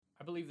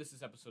I believe this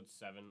is episode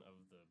 7 of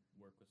the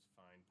Work Was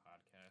Fine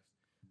podcast.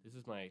 This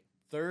is my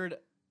third.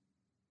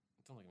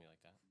 Don't look at me like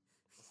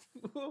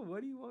that.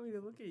 What do you want me to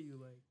look at you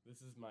like?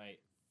 This is my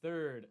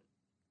third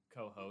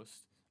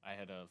co-host. I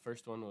had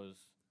first one was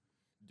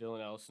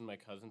Dylan Ellison, my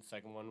cousin.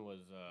 Second one was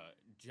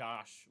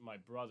Josh, my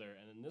brother.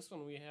 And then this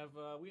one we have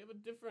a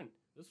different.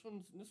 This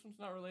one's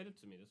not related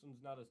to me. This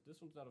one's not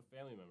a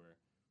family member.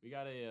 We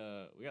got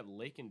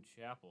Laykin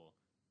Chappell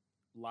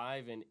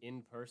live and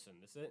in person.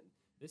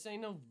 This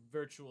ain't no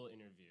virtual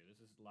interview. This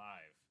is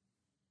live.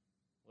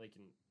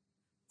 Laykin,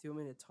 do you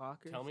want me to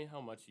talk? Tell me how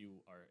much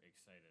you are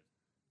excited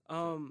to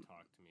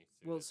talk to me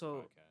through this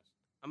podcast.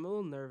 I'm a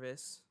little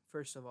nervous,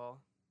 first of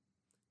all,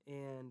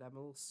 and I'm a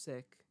little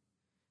sick.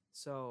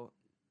 So,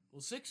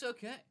 Sick's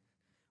okay.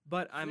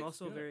 But I'm Sick's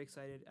also good. very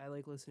excited. I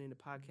like listening to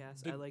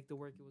podcasts. I like the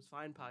Work It Was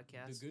Fine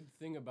podcast. The good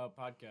thing about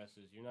podcasts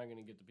is you're not going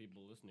to get the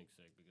people listening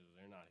sick because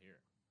they're not here.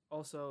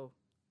 Also,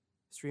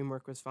 stream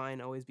Work Was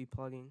Fine. Always be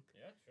plugging.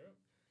 Yeah, true.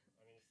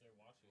 I mean, if they're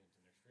watching it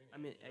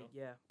and they're streaming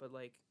Yeah, but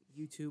like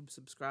YouTube,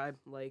 subscribe,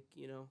 I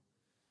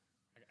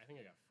think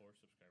I got 4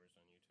 subscribers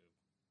on YouTube.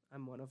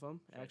 I'm one of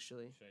them,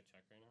 actually. Should I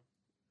check right now?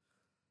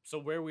 So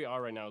where we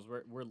are right now is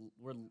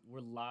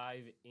we're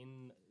live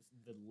in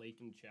the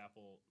Laykin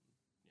Chappell.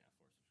 Yeah,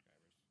 4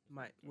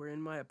 subscribers. We're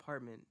in my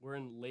apartment. We're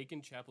in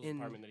Laykin Chappell's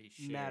apartment that he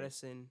shares.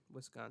 Madison,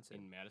 Wisconsin.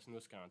 In Madison,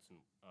 Wisconsin,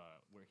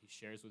 where he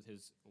shares with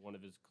one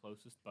of his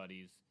closest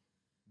buddies,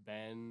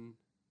 Ben.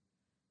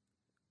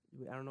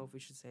 I don't know if we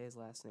should say his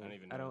last name. I don't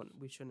even know.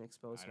 We shouldn't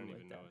expose him like that. I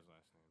don't even know his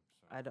last name.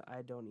 So.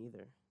 I don't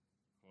either.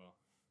 Well,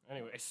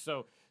 anyway,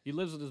 so he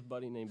lives with his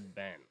buddy named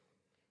Ben.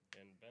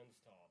 And Ben's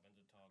tall. Ben's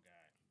a tall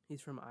guy.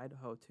 He's from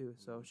Idaho, too,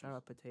 so shout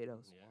out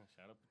Potatoes. Yeah,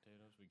 shout out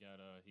Potatoes. We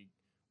got,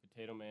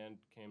 Potato Man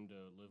came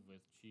to live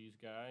with Cheese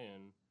Guy,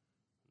 and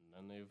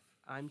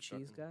then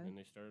Cheese Guy? And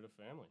they started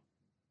a family.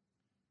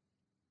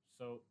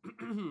 So,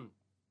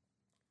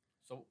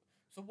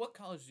 so what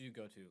college do you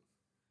go to,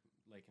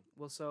 Laykin?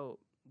 Well, so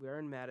we're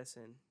in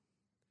Madison.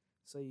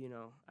 So,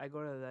 I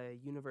go to the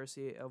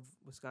University of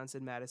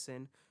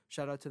Wisconsin-Madison.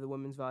 Shout out to the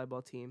women's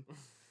volleyball team.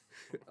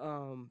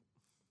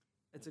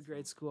 It's a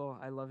great school.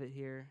 I love it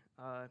here.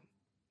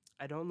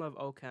 I don't love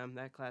OChem.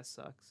 That class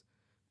sucks.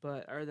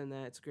 But other than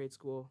that, it's a great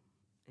school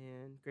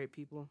and great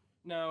people.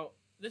 Now,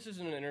 this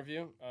isn't an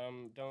interview.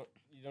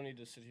 You don't need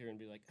to sit here and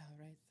be like, all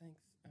right,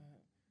 thanks.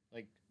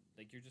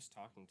 Like you're just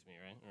talking to me,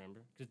 right?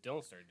 Remember? Because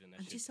Dylan started doing that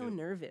shit too. I'm just so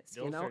nervous,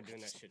 Dylan started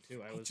doing that shit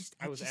too.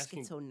 I was asking,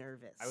 get so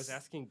nervous. I was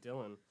asking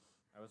Dylan.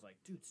 I was like,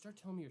 dude, start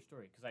telling me your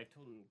story. Because I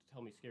told him to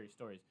tell me scary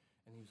stories.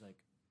 And he was like,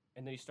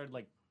 and then he started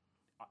like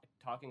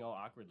talking all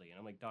awkwardly. And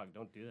I'm like, dog,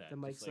 don't do that. The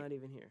mic's not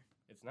even here.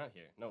 It's not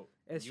here. No.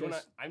 It's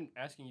just I'm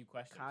asking you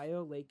questions.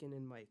 Kyle, Laykin,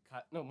 and Mike.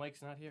 No,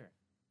 Mike's not here.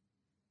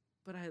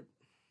 But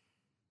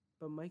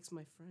Mike's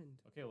my friend.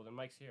 Okay, well then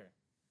Mike's here.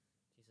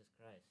 Jesus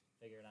Christ.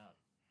 Figure it out.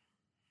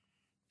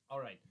 All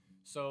right.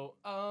 So,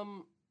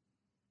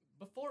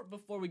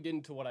 before we get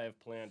into what I have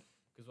planned,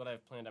 because what I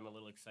have planned I'm a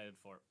little excited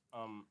for.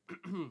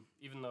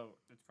 Even though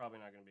it's probably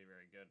not going to be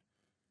very good.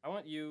 I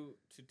want you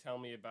to tell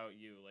me about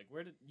you. Like,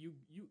 where did you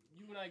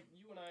and I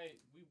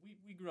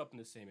we grew up in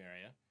the same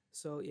area.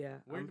 So, yeah.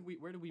 Where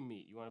did we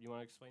meet? You want to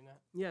explain that?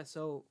 Yeah,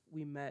 so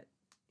we met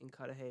in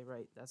Cudahy,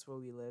 right? That's where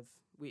we live.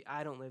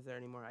 I don't live there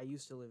anymore. I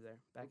used to live there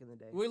back in the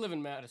day. We live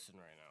in Madison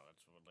right now.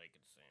 That's what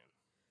Laykin's saying.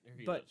 There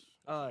he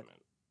is.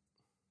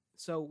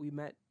 So we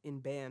met in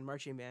band,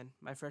 marching band,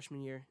 my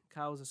freshman year.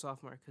 Kyle was a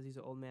sophomore because he's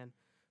an old man.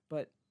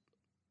 But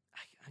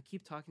I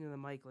keep talking to the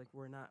mic like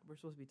we're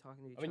supposed to be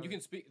talking to each other. I mean, you can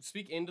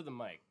speak into the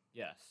mic,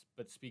 yes,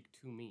 but speak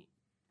to me.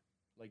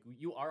 Like,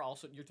 you're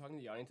talking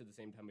to the audience at the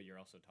same time, but you're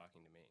also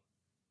talking to me.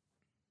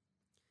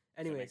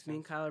 Anyways, me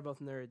and Kyle are both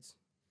nerds,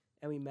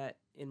 and we met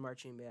in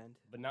marching band.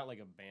 But not like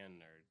a band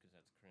nerd, because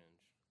that's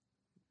cringe.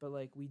 But,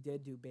 like, we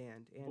did do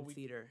band and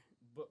theater.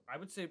 But I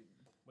would say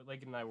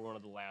Laykin and I were one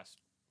of the last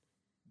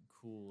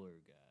cooler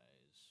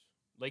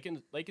guys.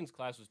 Laykin's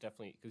class was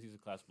definitely, because he's a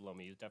class below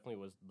me, he definitely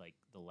was, like,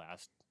 the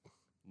last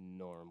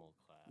normal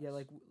class. Yeah,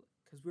 like,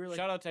 because we were, like...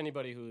 Shout out to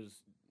anybody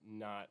who's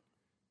not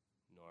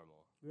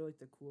normal. We were, like,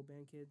 the cool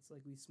band kids.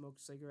 Like, we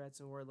smoked cigarettes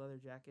and wore leather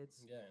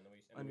jackets. Yeah,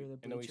 the bleachers.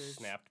 And then we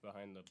snapped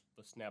behind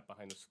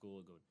the school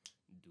and go,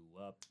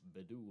 do up,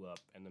 ba-do up,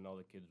 and then all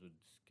the kids would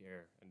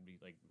scare and be,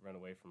 like, run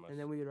away from us. And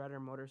then we would ride our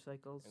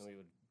motorcycles. And we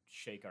would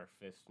shake our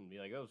fists and be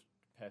like, those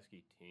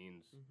pesky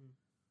teens.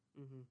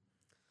 Mm-hmm. Mm-hmm.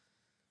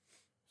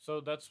 So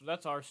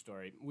that's our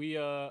story. We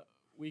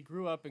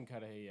grew up in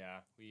Cudahy, yeah.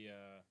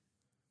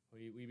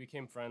 We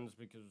became friends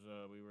because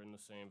we were in the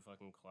same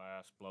fucking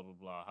class, blah, blah,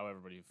 blah. How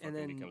everybody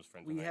fucking becomes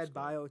friends in high school. We had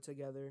bio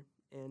together,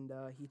 and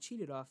he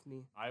cheated off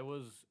me. I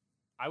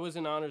was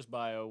in honors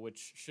bio,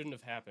 which shouldn't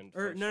have happened.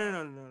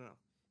 No.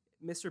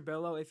 Mr.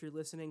 Bello, if you're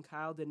listening,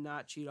 Kyle did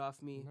not cheat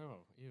off me.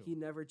 No, ew. He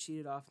never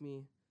cheated off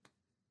me.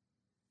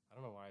 I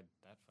don't know why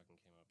that fucking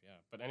came up, yeah.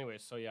 But anyway,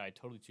 so yeah, I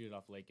totally cheated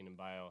off Laykin in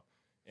bio.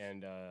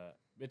 And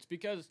it's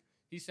because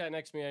he sat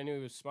next to me and I knew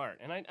he was smart.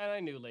 And I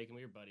knew Laykin,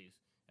 we were buddies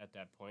at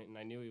that point, and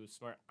I knew he was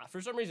smart.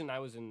 For some reason, I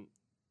was in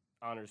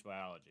honors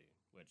biology,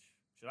 which,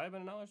 should I have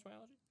been in honors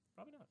biology?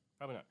 Probably not.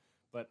 Probably not.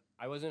 But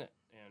I was in it,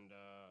 and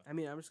I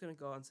mean, I'm just gonna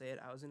go and say it.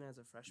 I was in it as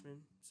a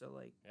freshman, so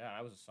like yeah,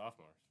 I was a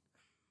sophomore.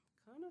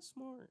 kind of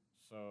smart.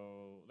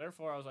 So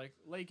therefore, I was like,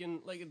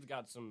 Laykin's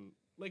got some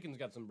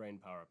brain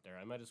power up there.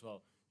 I might as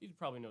well. He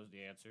probably knows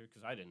the answer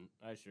because I didn't.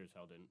 I sure as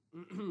hell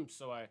didn't.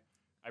 So I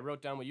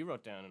wrote down what you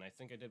wrote down, and I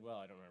think I did well.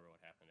 I don't remember what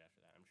happened after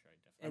that.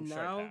 I'm sure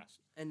I passed.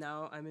 And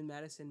now I'm in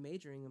Madison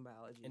majoring in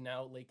biology. And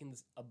now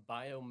Laykin's a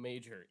bio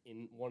major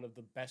in one of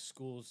the best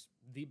schools,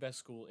 the best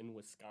school in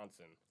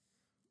Wisconsin.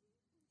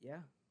 Yeah.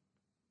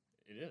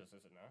 It is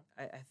it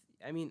not?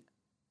 I mean,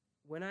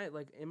 when I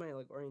like in my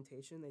like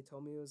orientation, they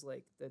told me it was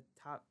like the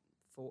top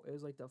four. It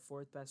was like the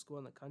fourth best school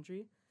in the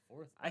country.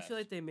 Fourth. I feel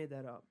like they made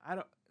that up. I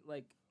don't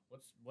like.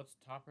 What's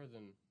topper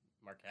than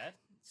Marquette?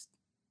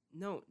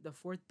 No, the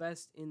fourth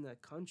best in the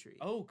country.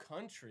 Oh,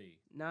 country.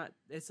 Not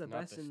it's the Not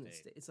best the in the state.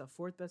 state. It's the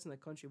fourth best in the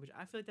country, which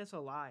I feel like that's a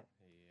lie.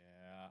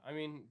 Yeah, I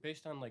mean,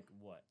 based on like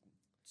what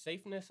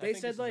safeness, They I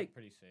think said this like is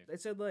pretty safe. they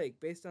said like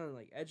based on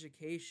like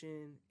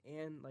education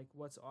and like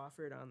what's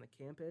offered on the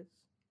campus,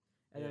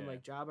 and then Yeah.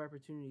 like job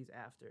opportunities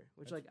after.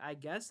 Which That's- like I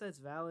guess that's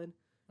valid,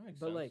 That makes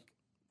but sense. like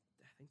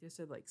I think they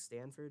said like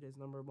Stanford is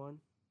number one.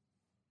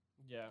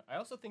 Yeah, I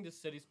also think this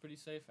city's pretty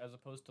safe as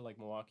opposed to like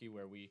Milwaukee,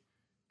 where we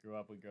grew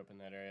up. We grew up in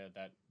that area.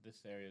 That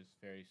this area is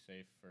very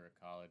safe for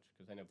college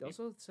because I know They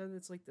people. also said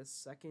it's like the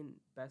second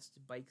best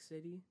bike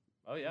city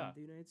Oh yeah, in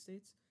the United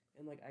States,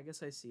 and like I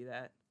guess I see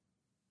that.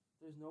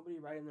 There's nobody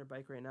riding their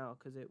bike right now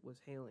because it was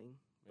hailing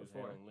it was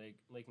before. hailing.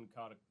 Lakin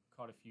caught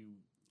a few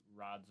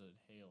rods of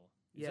hail.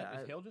 Is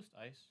Yeah, is hail just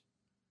ice?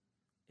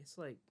 It's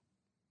like,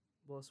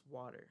 well, it's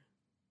water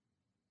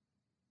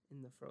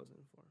in the frozen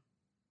form.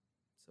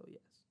 So yes,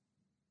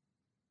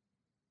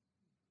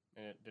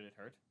 And did it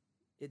hurt?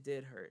 it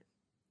did hurt.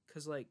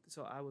 Cause like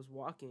so I was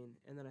walking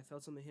and then I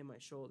felt something hit my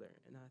shoulder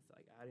and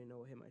I didn't know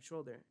what hit my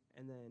shoulder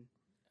and then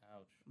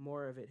Ouch.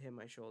 more of it hit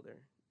my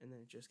shoulder and then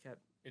it just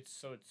kept It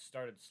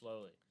started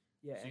slowly.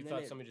 yeah So you and thought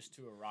then somebody just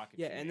threw a rock at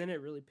yeah you. and then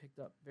it really picked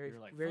up very You're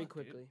like, very "Fuck,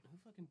 dude, quickly. who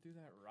fucking threw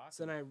that rock?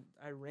 So then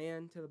I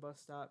ran to the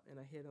bus stop and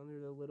I hid under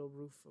the little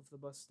roof of the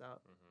bus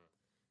stop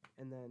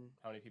Mm-hmm. and then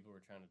How many people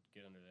were trying to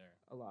get under there?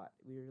 a lot.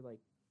 We were like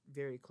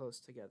very close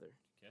together.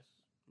 Kiss?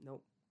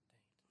 Nope.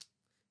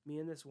 Me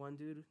and this one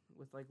dude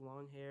with like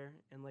long hair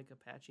and like a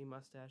patchy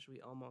mustache, we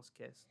almost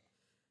kissed.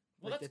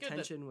 Well, Like that's the good.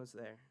 tension was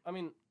there. I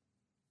mean,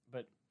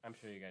 but I'm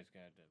sure you guys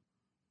got to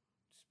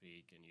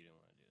speak, and you didn't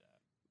want to do that.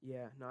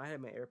 Yeah, no, I had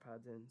my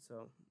AirPods in,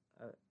 so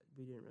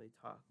we didn't really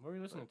talk. What were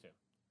you listening to?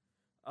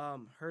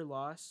 Her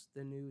Loss,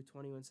 the new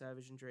 21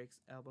 Savage and Drake's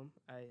album.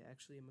 I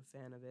actually am a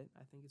fan of it.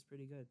 I think it's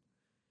pretty good.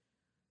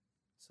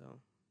 So,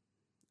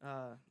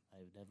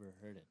 I've never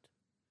heard it.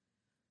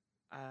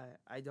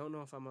 I don't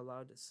know if I'm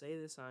allowed to say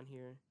this on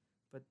here,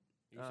 but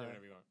You can say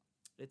whatever you want.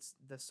 it's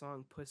the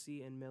song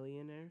Pussy and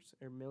Millionaires,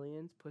 or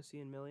Millions,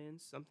 Pussy and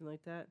Millions, something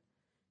like that.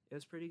 It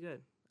was pretty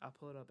good. I'll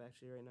pull it up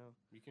actually right now.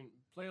 You can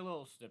play a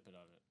little snippet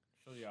of it.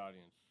 Show the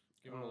audience.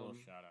 Give them a little Um,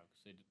 shout out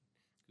because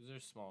they're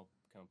a small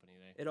company.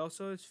 They It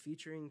also is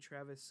featuring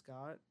Travis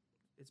Scott.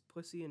 It's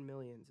Pussy and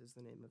Millions is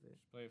the name of it.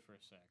 just play it for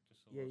a sec.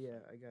 Just a Yeah, little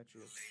yeah, I got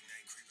you.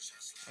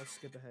 I'll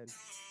skip ahead.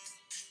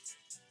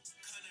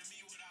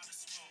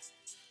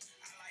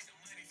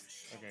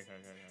 Okay.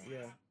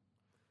 Yeah.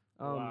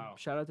 Wow.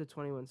 Shout out to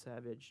 21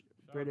 Savage,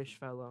 Shout British out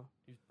fellow.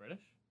 He's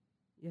British?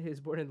 Yeah, he was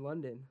born in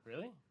London.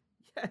 Really?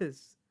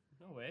 Yes.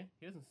 No way.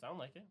 He doesn't sound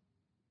like it.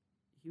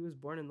 He was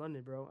born in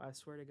London, bro. I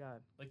swear to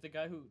God. Like the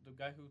guy who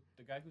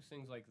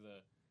sings like the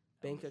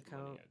how Bank much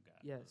account, money I got,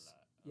 yes,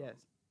 blah, Yes.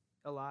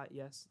 A lot,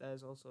 yes. That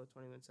is also a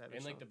 21 Savage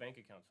And like song. the bank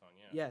account song,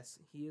 yeah. Yes,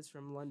 he is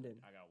from London.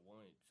 I got 1,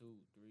 2,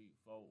 3,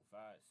 4, 5,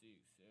 6,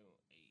 7,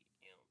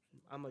 8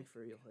 M's. I'm like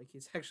for real. Like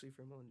he's actually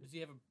from London. Does he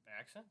have an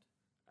accent?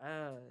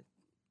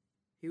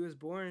 He was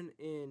born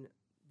in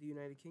the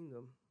United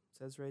Kingdom. It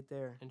says right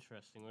there.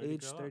 Interesting.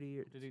 Age 30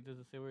 years. Does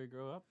it say where he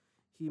grew up?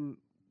 He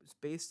was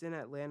based in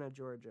Atlanta,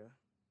 Georgia.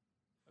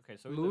 Okay,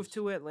 so he Moved lives-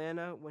 to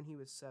Atlanta when he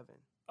was 7.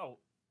 Oh,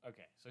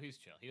 okay. So he's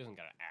chill. He doesn't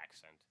got an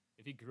accent.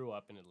 If he grew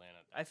up in Atlanta,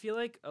 I feel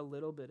like a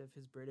little bit of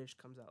his British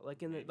comes out.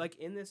 Like in the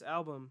Maybe. in this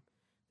album,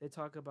 they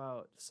talk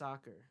about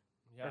soccer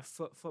yeah.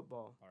 or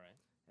football, All right.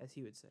 as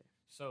he would say.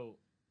 So,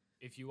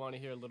 if you want to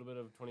hear a little bit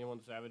of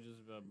 21 Savage's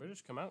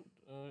British, come out,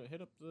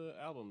 hit up the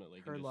album that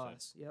Laykin Her just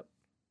Loss. Yep.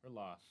 said. Her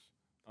Loss.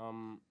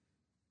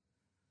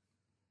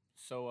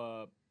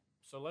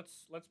 So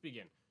let's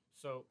begin.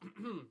 So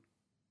I'm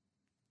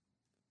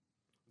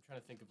trying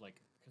to think of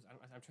like because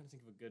I'm trying to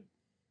think of a good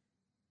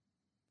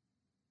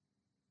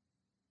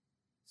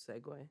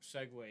Segue.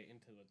 segue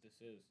into what this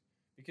is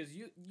because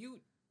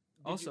you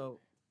Also,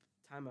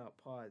 time out.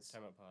 Pause.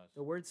 time out pause.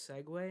 The word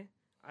segue,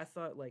 I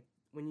thought like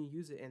when you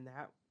use it in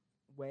that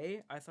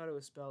way, I thought it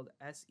was spelled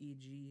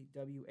Segway,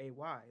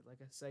 like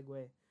a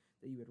Segway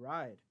that you would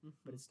ride,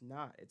 but it's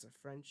not. It's a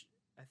French.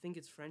 I think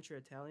it's French or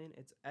Italian.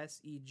 It's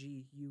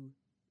Segue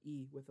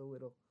with a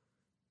little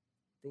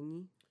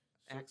thingy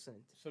accent.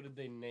 So did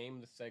they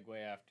name the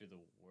Segway after the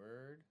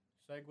word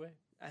Segway?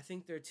 I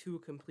think they're two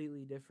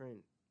completely different.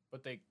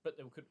 But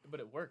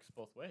it works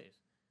both ways.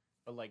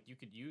 But like you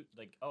could use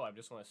like I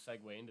just want to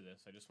segue into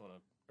this. I just want to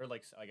or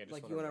like I just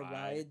Like want you to want to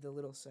ride the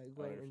little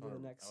segue into the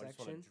next I just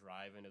want section. to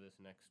drive into this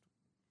next.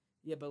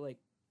 Yeah, but like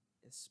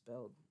it's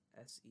spelled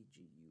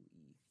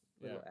SEGUE.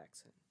 Little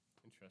accent.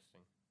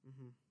 Interesting.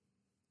 Mm-hmm.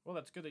 Well,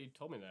 that's good that you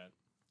told me that.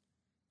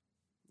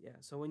 Yeah.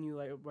 So when you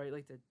like write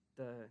like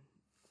the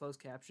closed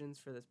captions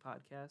for this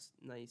podcast,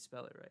 now you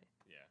spell it right.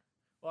 Yeah.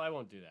 Well, I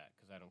won't do that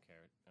because I don't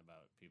care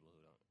about people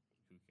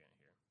who can't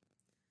hear.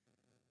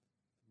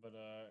 But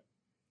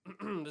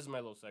this is my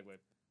little segue.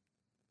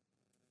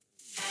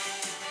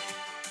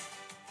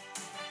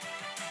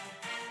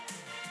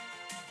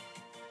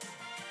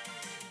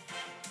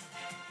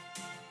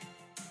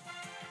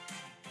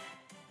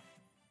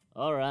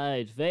 All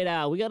right, fade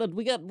out.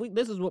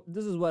 This is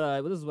what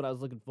I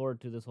was looking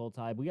forward to this whole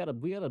time. We got a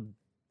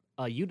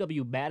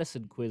UW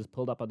Madison quiz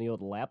pulled up on the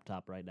old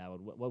laptop right now,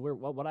 and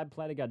what I'm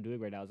planning on doing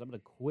right now is I'm going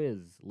to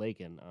quiz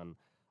Laykin on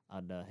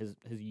his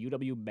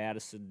UW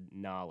Madison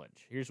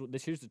knowledge. Here's the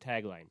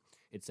tagline.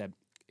 It's a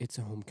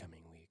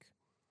homecoming week.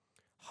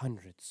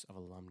 Hundreds of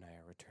alumni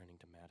are returning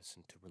to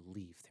Madison to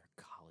relive their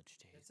college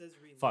days. It says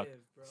relive, Fuck.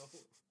 bro.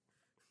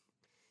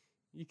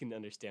 You can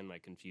understand my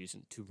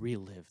confusion. To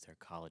relive their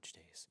college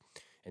days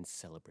and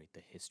celebrate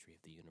the history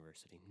of the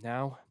university.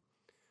 Now,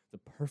 the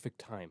perfect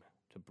time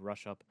to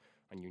brush up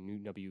on your new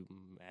UW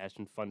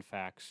Madison fun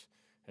facts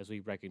as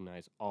we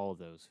recognize all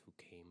those who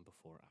came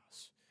before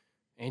us.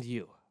 And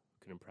you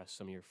can impress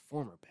some of your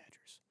former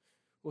Badgers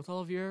with all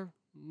of your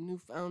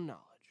newfound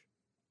knowledge.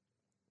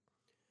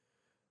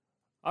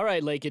 All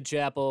right, Laykin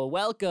Chappell,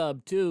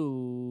 welcome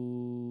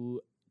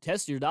to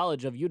Test Your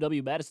Knowledge of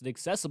UW-Madison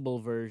Accessible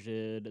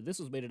version. This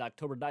was made on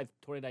October 9th,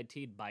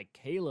 2019 by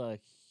Kayla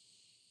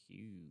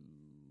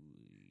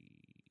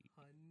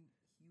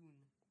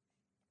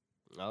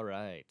All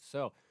right,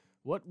 so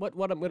what I'm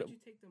gonna... Why'd you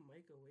take the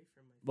mic away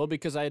from my... Well,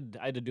 because I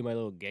had to do my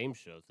little game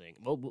show thing.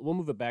 We'll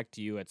move it back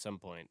to you at some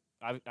point.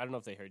 I don't know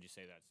if they heard you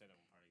say that. Say that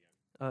one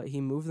part again.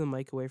 He moved the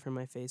mic away from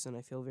my face, and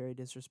I feel very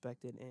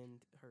disrespected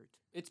and hurt.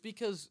 It's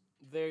because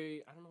I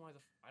don't know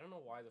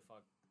why the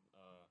fuck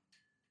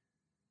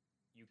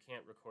you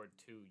can't record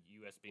two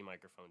USB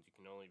microphones. You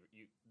can only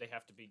they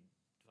have to be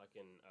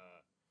fucking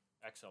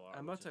XLR.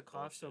 I'm about to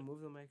cough, so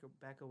move the mic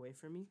back away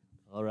from me.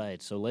 All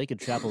right, so Laykin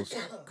Chappell's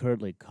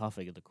currently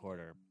coughing in the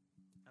corner.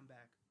 I'm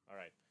back. All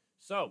right,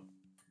 so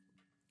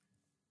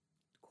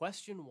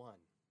question 1,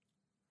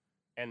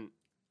 and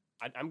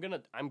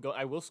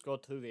I will scroll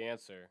through the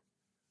answer.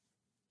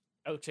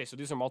 Okay, so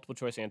these are multiple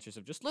choice answers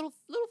of just little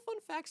fun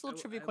facts, little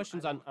trivia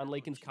questions on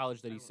Laykin's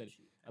college that he said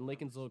on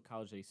Laykin's little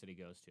college that he said he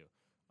goes to.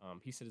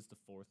 He said it's the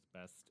 4th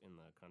best in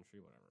the country,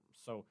 whatever.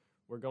 So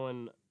we're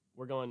going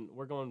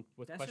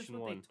with That's question just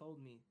what 1. they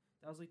told me.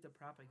 That was like the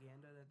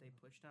propaganda that they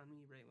pushed on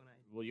me right when I...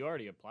 Well, you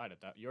already applied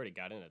at that. You already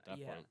got in at that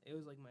point. Yeah, it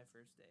was like my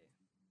first day.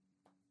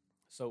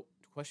 So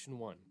question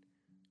 1: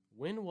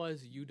 when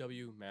was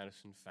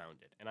UW-Madison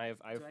founded? And Do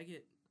I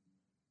get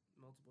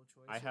multiple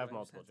choice? I have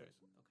multiple choice.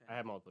 Okay. I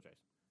have multiple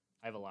choice.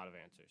 I have a lot of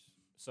answers.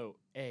 So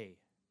A,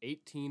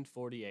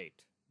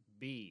 1848,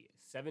 B,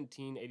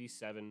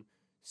 1787,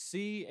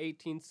 C,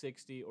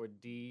 1860, or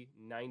D,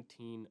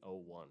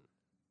 1901.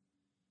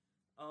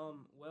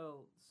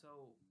 Well,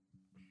 so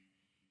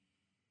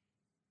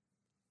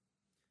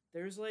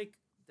there's like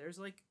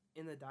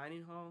in the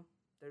dining hall,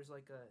 there's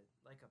like a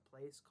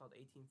place called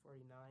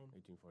 1849.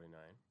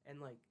 1849. And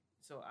like,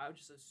 so I would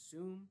just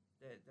assume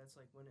that that's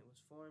like when it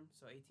was formed.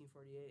 So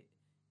 1848.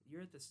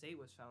 You're at the State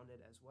was founded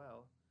as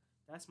well.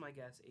 That's my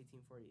guess,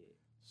 1848.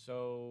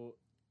 So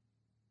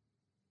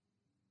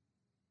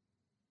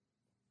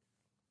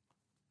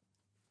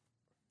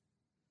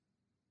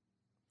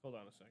hold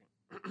on a second.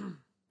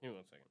 Give me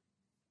 1 second.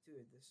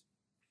 Dude, this...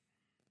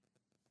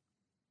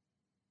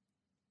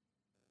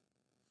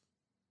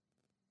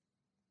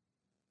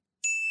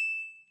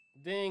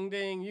 Ding,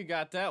 ding, you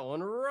got that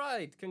one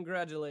right.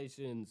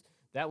 Congratulations.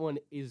 That one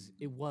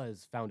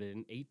was founded in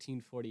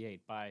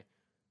 1848 by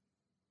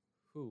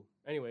who?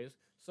 Anyways,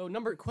 so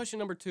question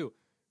number 2.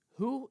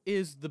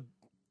 This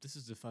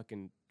is the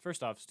fucking,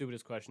 first off,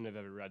 stupidest question I've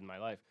ever read in my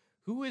life.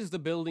 Who is the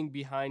building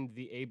behind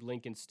the Abe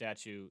Lincoln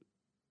statue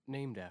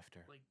named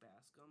after? Like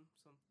Bascom?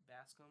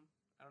 Bascom?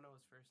 I don't know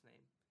his first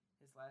name.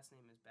 His last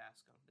name is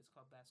Bascom. It's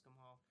called Bascom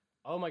Hall.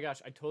 Oh my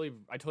gosh, I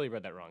totally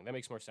read that wrong. That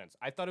makes more sense.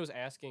 I thought it was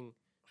asking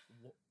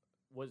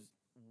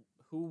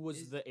who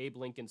was the Abe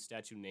Lincoln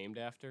statue named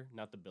after,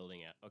 not the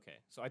building at. Okay,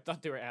 so I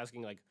thought they were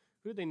asking like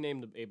who did they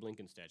name the Abe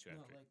Lincoln statue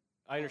after?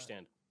 I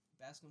understand.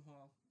 Bascom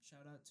Hall.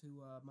 Shout out to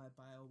my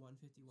Bio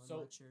 151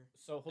 lecture.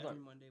 So hold on.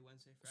 Monday,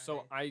 Wednesday, Friday.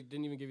 So I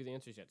didn't even give you the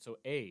answers yet. So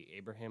A,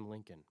 Abraham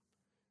Lincoln.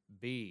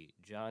 B,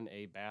 John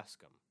A.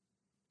 Bascom.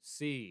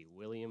 C,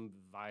 William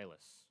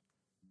Vilas.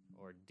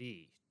 Or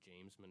D,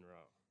 James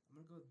Monroe. I'm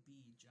going to go with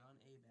B, John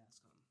A.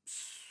 Bascom.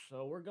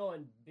 So we're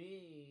going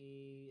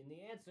B, and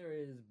the answer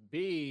is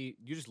B.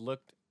 You just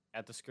looked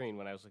at the screen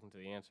when I was looking to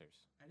the answers.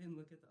 I didn't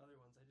look at the other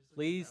ones. I just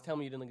Please tell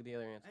me you didn't look at the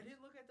other answers. I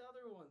didn't look at the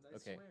other ones. I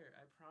swear.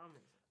 I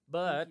promise.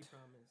 But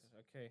promise.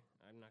 Okay,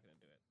 I'm not gonna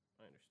do it.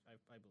 I understand.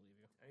 I believe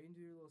you. Are you gonna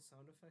do your little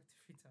sound effect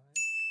every time?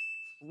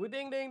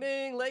 Ding, ding,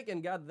 ding.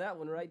 Laykin got that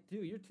one right,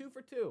 too. You're 2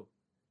 for 2.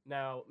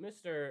 Now,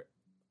 Mr.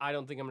 I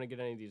don't think I'm going to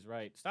get any of these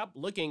right. Stop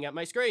looking at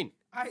my screen.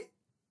 I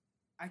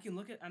can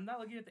look at... I'm not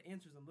looking at the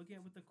answers. I'm looking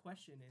at what the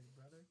question is,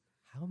 brother.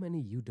 How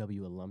many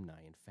UW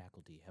alumni and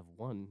faculty have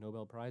won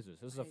Nobel Prizes?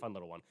 This is a fun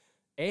little one.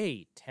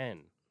 A,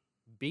 10.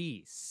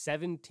 B,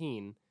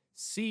 17.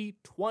 C,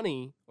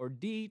 20. Or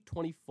D,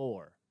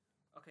 24.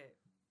 Okay,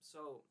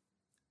 so...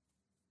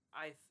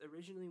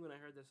 originally, when I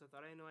heard this, I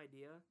thought I had no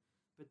idea.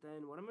 But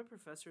then one of my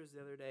professors the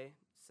other day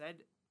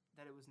said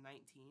that it was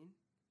 19.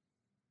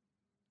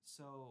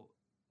 So,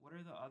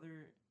 what's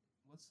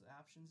the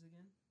options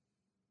again?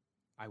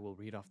 I will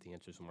read off the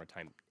answers one more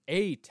time.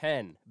 A,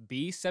 10,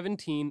 B,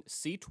 17,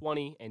 C,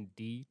 20, and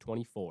D,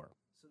 24.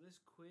 So this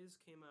quiz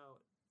came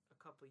out a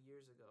couple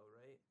years ago,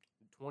 right?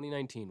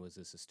 2019 was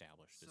this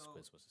established. This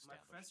quiz was established. My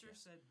professor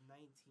said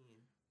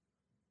 19.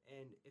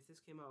 And if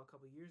this came out a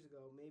couple years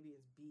ago, maybe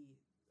it's B.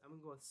 I'm going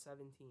to go with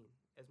 17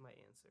 as my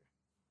answer.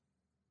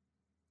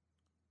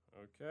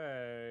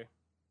 Okay.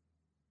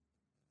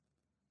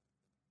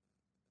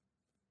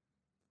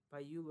 By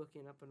you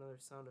looking up another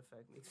sound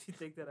effect makes me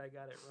think that I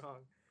got it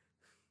wrong.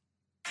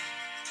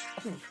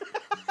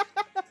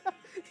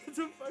 It's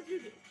a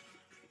fucking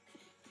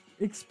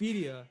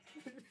Expedia.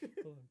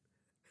 Hold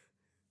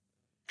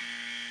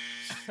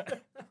on.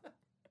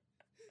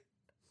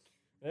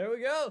 There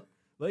we go.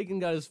 Laykin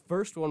got his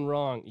first one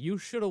wrong. You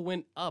should have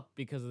went up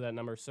because of that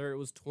number, sir. It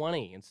was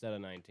 20 instead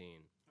of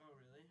 19. Oh,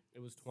 really?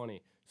 It was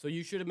 20. So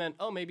you should have meant,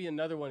 oh, maybe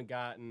another one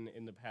gotten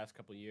in the past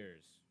couple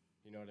years.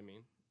 You know what I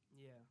mean?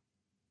 Yeah.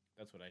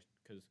 That's what I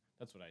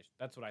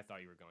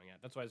thought you were going at.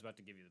 That's why I was about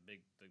to give you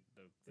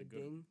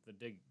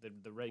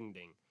the ring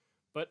ding.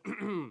 But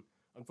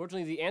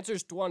unfortunately, the answer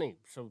is 20.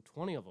 So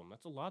 20 of them.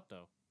 That's a lot,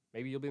 though.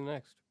 Maybe you'll be the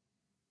next.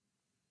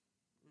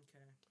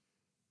 Okay.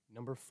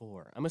 Number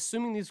 4. I'm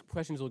assuming these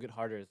questions will get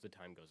harder as the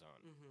time goes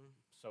on. Mm-hmm.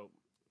 So,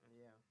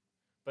 yeah.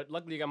 but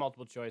luckily you got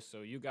multiple choice,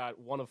 so you got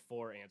one of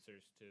 4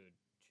 answers to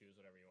choose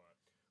whatever you want.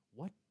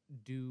 What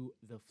do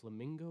the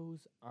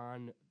flamingos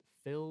on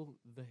Phil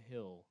the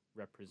Hill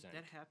represent?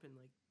 That happened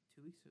like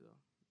 2 weeks ago,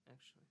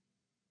 actually.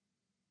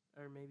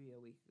 Or maybe a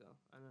week ago.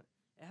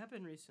 It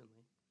happened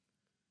recently.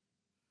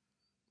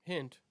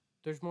 Hint,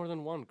 there's more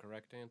than one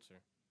correct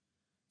answer.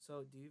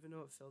 So, do you even know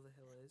what Phil the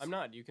Hill is? I'm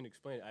not. You can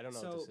explain it. I don't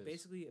know what this is. So,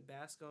 basically, at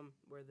Bascom,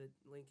 where the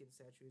Lincoln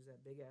statue is,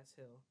 that big-ass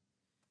hill,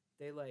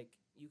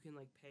 you can,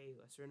 pay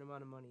a certain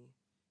amount of money,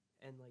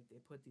 and, they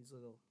put these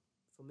little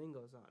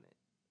flamingos on it.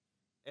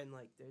 And,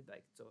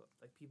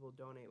 people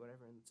donate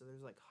whatever, and so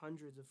there's,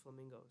 hundreds of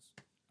flamingos.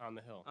 On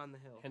the hill. On the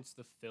hill. Hence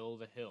the Phil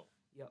the Hill.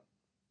 Yep.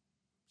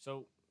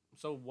 So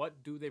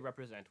what do they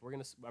represent?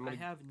 I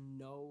have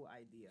no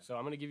idea. So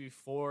I'm gonna give you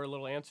 4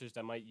 little answers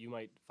that you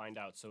might find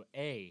out. So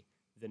A,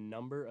 the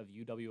number of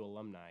UW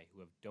alumni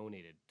who have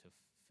donated to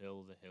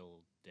Phil the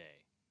Hill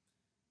Day.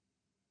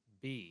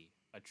 B,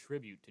 a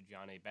tribute to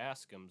John A.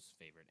 Bascom's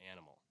favorite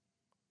animal.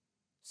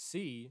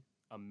 C,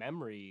 a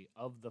memory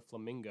of the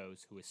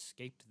flamingos who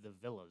escaped the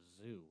Villa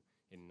Zoo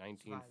in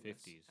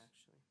 1950s.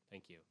 Actually.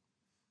 Thank you.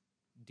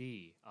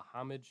 D, a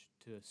homage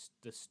to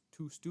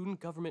student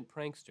government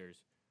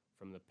pranksters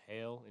from the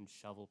Pail and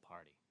Shovel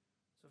Party.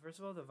 So first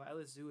of all, the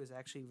Violet Zoo is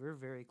actually, we're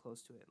very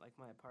close to it, like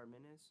my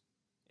apartment is.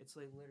 It's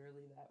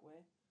literally that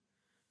way.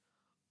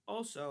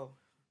 Also,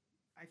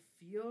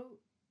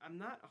 I'm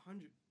not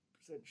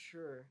 100%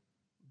 sure,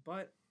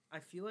 but I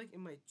feel like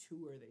in my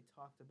tour they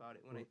talked about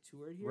it when I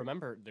toured here.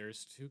 Remember, there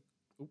is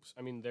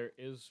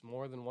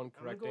more than one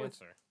correct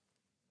answer.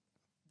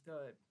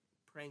 The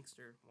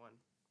prankster one.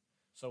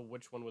 So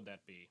which one would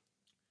that be?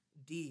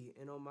 D,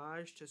 an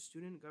homage to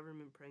student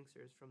government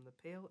pranksters from the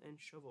Pail and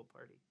Shovel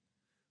Party.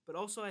 But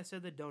also I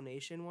said the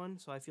donation one,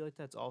 so I feel like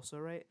that's also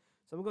right.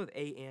 So I'm going to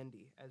go with A and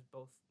D as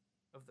both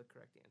of the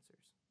correct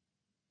answers.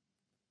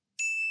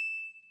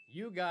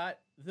 You got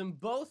them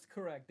both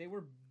correct. They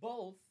were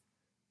both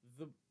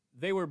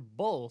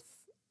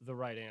the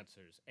right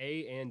answers.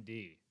 A and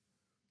D.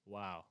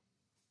 Wow.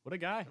 What a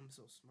guy. I'm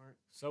so smart.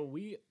 So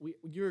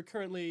you're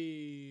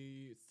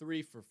currently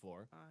 3 for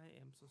 4. I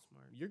am so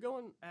smart. You're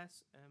going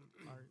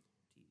SMRT.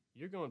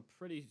 You're going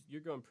pretty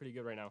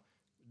good right now.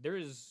 There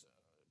is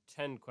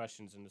 10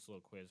 questions in this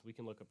little quiz. We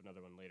can look up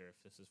another one later if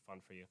this is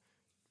fun for you.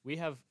 We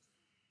have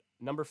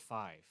number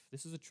 5.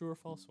 This is a true or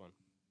false one.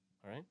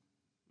 All right?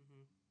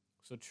 Mm-hmm.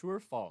 So true or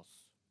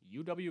false?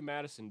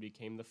 UW-Madison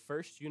became the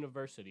first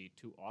university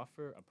to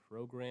offer a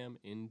program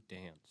in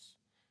dance.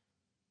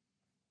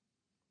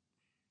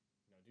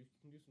 You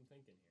can do some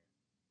thinking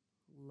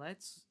here.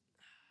 Let's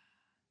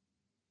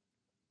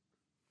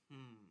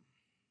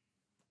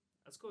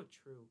go with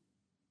true.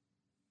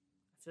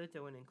 I feel like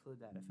they wouldn't include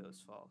that if it was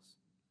false.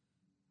 Sorry,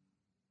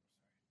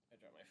 I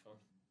dropped my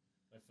phone.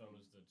 My phone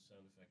was the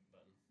sound effect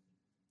button.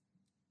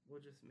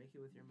 We'll just make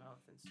it with your mouth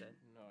instead.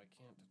 No, I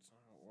can't. That's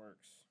not how it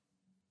works.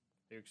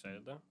 Are you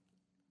excited, though?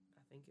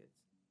 I think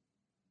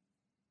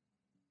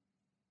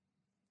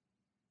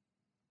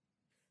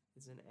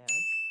it's an ad?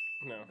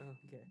 No. Oh,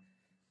 okay.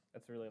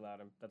 That's really loud.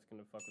 That's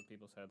going to fuck with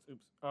people's heads.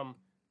 Oops.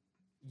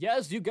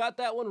 Yes, you got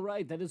that one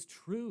right. That is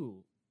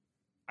true.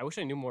 I wish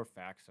I knew more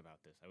facts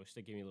about this. I wish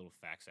they gave me little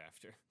facts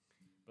after.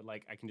 But,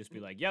 like, I can just be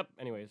like, yep,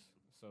 anyways.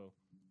 So,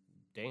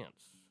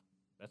 dance.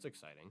 That's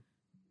exciting.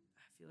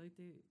 I feel like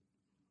they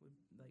would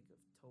like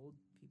have told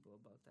people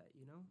about that,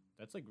 you know?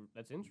 That's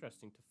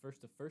interesting.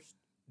 The first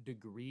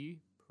degree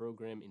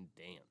program in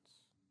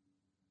dance.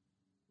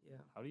 Yeah.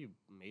 How do you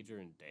major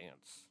in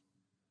dance?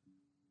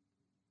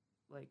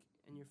 Like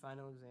in your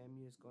final exam,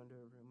 you just go into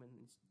a room and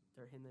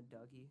they're hitting the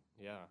Dougie,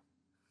 Yeah.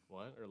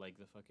 What? Or like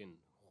the fucking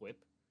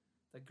whip?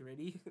 the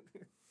gritty.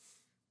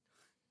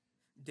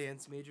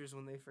 Dance majors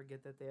when they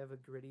forget that they have a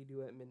gritty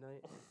due at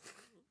midnight.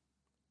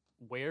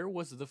 Where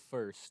was the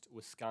first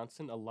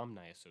Wisconsin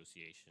Alumni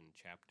Association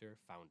chapter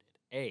founded?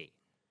 A.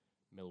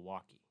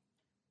 Milwaukee.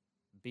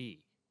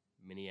 B.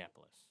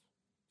 Minneapolis.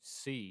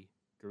 C.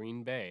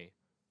 Green Bay.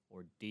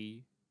 Or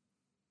D.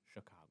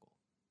 Chicago.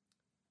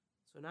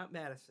 So not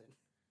Madison.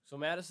 So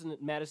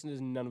Madison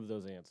is none of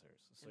those answers.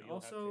 So And you'll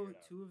have to also, figure it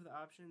out. two of the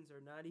options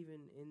are not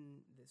even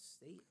in the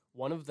state.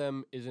 One of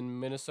them is in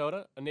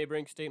Minnesota, a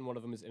neighboring state, and one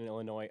of them is in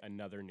Illinois,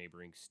 another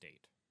neighboring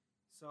state.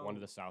 So One to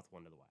the south,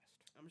 one to the west.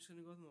 I'm just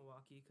gonna go with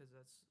Milwaukee because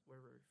that's where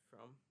we're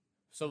from.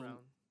 So Around.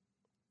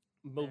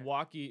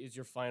 Milwaukee is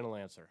your final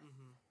answer.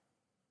 Mm-hmm.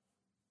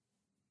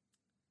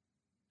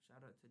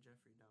 Shout out to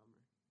Jeffrey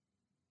Dahmer.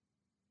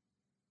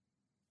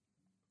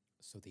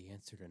 So the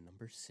answer to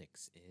number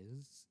 6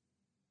 is...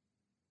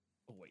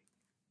 Oh, wait.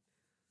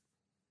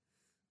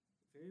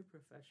 Very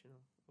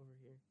professional over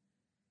here.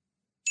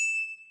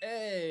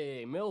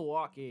 Hey,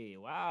 Milwaukee.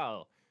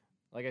 Wow.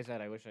 Like I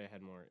said, I wish I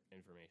had more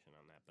information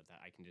on that, but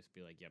I can just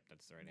be like, yep,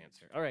 that's the right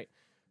answer. All right.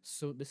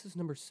 So this is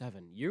number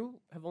 7.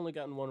 You have only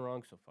gotten one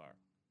wrong so far.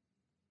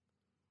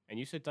 And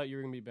you thought you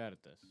were going to be bad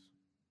at this.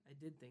 I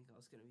did think I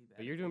was gonna be bad.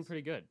 But you're doing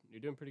pretty good. You're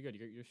doing pretty good.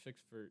 You're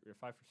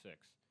 5 for 6.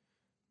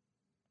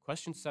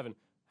 Question 7.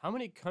 How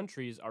many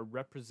countries are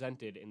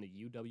represented in the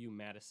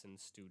UW-Madison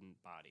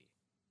student body?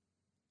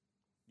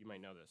 You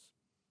might know this.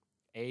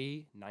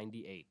 A,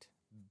 98.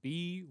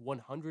 B,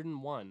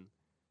 101.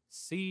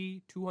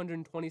 C,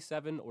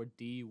 227. Or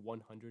D,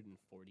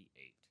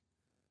 148.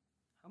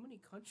 How many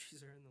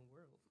countries are in the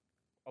world?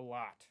 A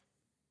lot.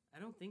 I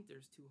don't think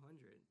there's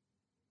 200.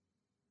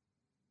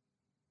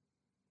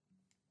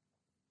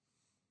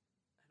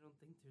 I don't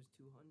think there's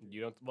 200.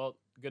 You don't. Well,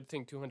 good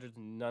thing 200's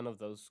none of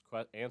those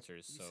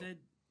answers. You so said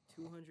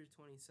 227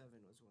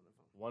 was one of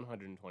them.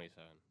 127.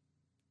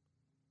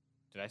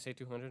 Did I say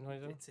 227?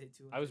 I did say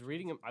 200. I was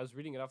reading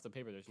it off the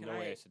paper. There's no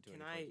way I said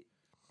 200. Can I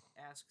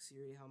ask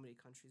Siri how many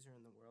countries are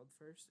in the world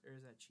first, or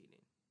is that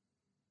cheating?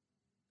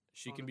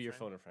 She can be your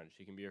phone a friend.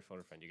 She can be your phone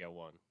a friend. You got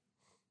one.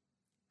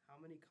 How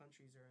many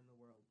countries are in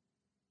the world?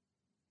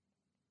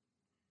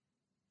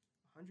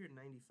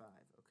 195.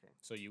 Okay.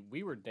 So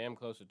we were damn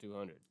close to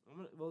 200.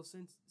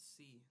 Since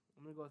C,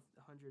 I'm gonna go with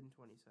 127,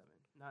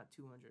 not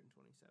 227.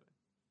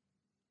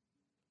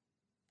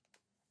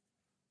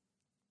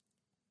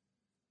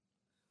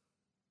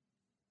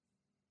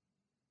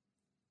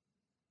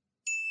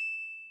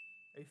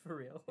 Are you for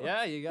real?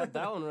 Yeah, you got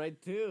that one right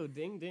too.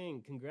 Ding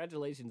ding.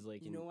 Congratulations,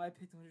 Laykin. You know why I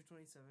picked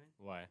 127?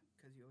 Why?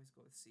 Because you always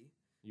go with C.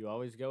 You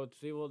always go with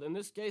C. Well, in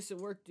this case, it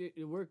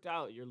worked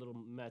out. Your little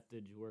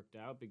method worked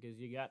out because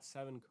you got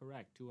 7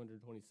 correct.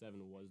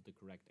 227 was the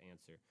correct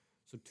answer.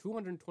 So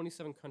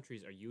 227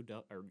 countries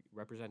are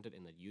represented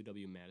in the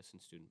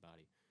UW-Madison student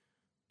body.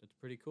 That's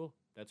pretty cool.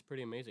 That's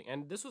pretty amazing.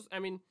 And this was,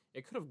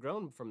 it could have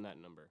grown from that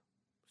number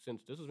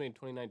since this was made in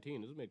 2019.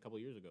 This was made a couple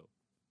years ago.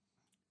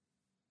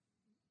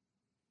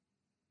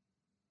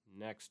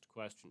 Next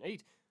question.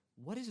 8.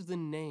 What is the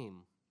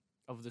name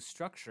of the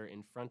structure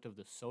in front of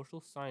the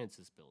Social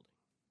Sciences Building?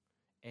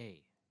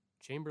 A.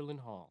 Chamberlain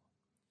Hall.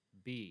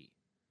 B.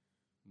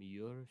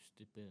 Mur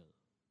Stipil.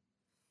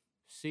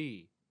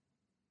 C.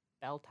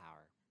 Bell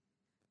Tower.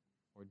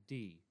 Or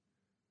D.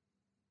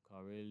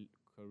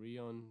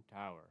 Carillon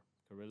Tower.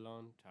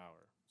 Carillon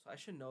Tower. So I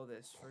should know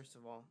this, first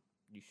of all.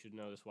 You should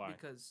know this. Why?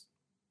 Because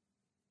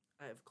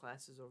I have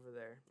classes over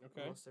there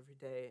Okay. almost every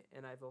day,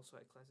 and I've also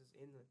had classes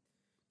in the...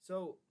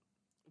 So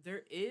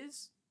there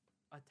is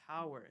a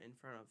tower in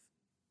front of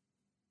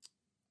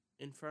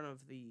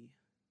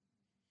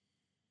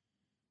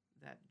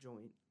that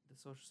joint, the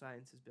Social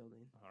Sciences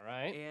Building. All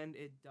right. And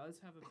it does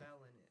have a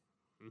bell in it.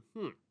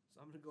 Mm-hmm.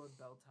 So I'm going to go with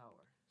Bell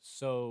Tower.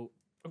 So,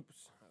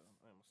 oops. I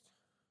almost...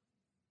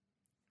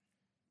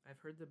 I've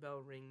heard the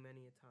bell ring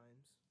many a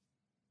times.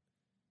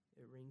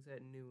 It rings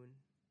at noon.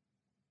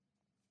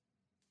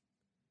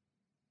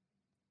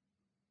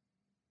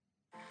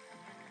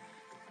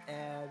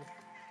 And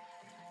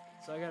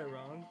so I got it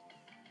wrong.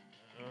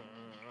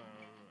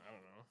 I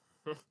don't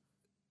know.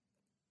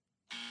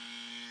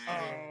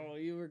 Oh,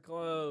 you were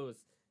close.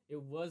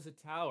 It was a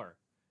tower,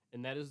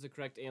 and that is the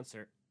correct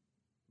answer.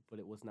 But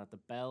it was not the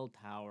bell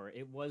tower.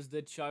 It was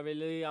the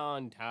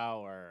Charillon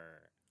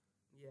Tower.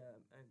 Yeah.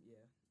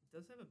 It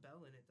does have a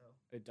bell in it, though.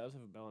 It does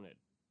have a bell in it,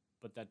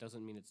 but that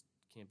doesn't mean it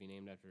can't be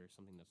named after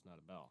something that's not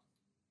a bell.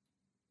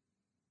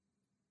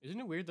 Isn't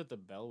it weird that the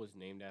bell was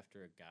named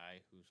after a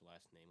guy whose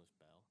last name was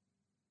Bell?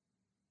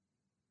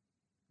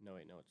 No,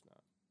 wait, no, it's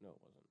not. No,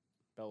 it wasn't.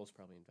 Bell was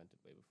probably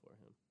invented way before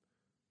him.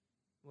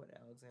 What,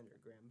 Alexander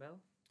Graham Bell?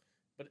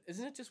 But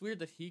isn't it just weird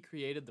that he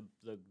created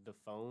the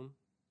phone,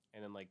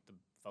 and then like the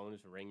phone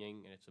is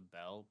ringing and it's a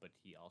bell, but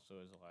he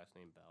also has a last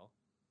name Bell?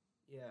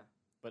 Yeah.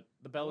 But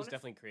the bell was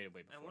definitely created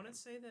way before. I want to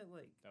him. say that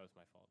like That was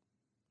my fault.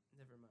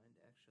 Never mind.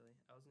 Actually,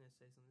 I was gonna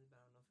say something,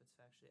 but I don't know if it's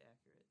factually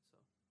accurate. So.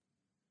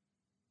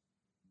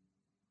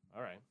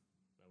 All right,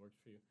 that works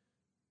for you.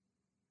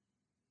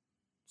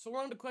 So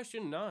we're on to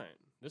question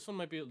 9. This one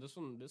might be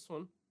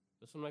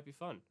might be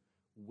fun.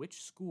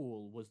 Which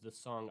school was the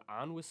song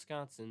 "On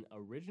Wisconsin"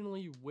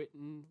 originally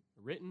written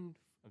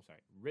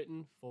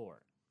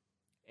for?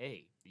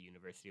 A. The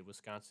University of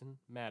Wisconsin,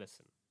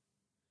 Madison.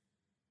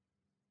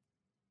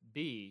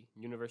 B.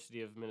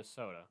 University of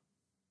Minnesota.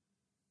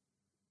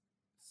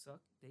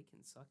 They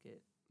can suck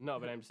it. No,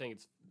 but I'm saying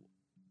it's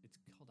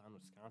called "On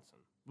Wisconsin."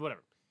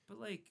 Whatever. But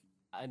like,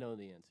 I know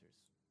the answers.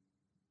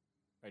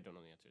 I don't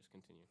know the answers.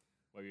 Continue.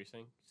 What were you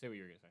saying? Say what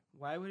you were gonna say.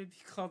 why would it be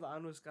called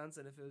On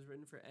Wisconsin if it was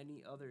written for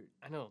any other?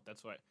 I know,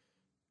 that's why.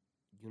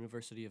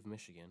 University of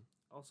Michigan.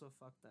 Also,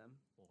 fuck them.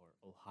 Or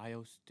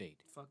Ohio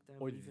State. Fuck them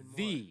Or even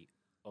the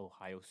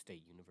Ohio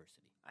State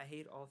University. I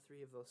hate all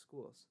 3 of those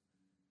schools.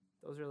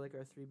 Those are like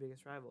our 3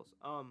 biggest rivals.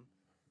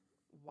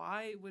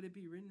 Why would it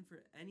be written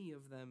for any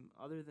of them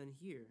other than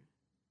here?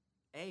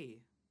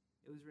 A.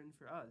 It was written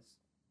for us.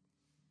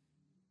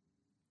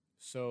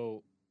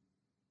 So,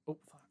 oh,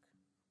 fuck.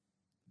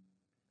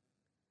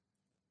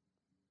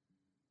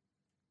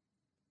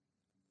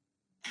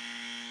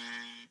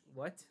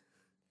 What?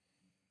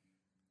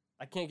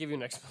 I can't give you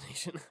an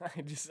explanation. All I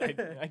can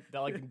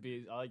tell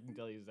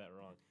you is that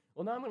wrong.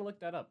 Well, now I'm gonna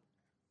look that up,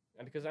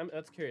 and because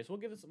that's curious. We'll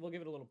give it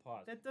a little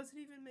pause. That doesn't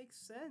even make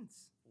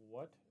sense.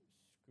 What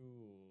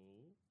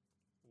school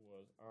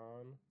was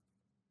On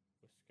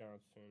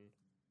Wisconsin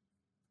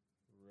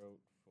wrote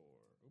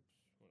for? Oops,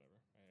 whatever.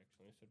 I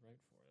accidentally said right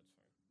for.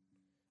 That's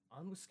fine.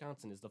 On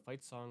Wisconsin is the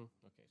fight song.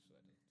 Okay, so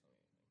that doesn't tell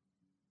me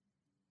anything.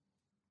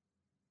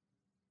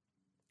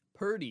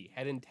 Purdy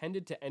had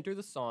intended to enter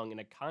the song in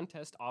a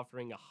contest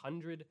offering a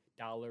 $100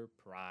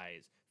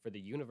 prize for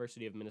the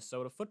University of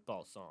Minnesota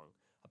football song.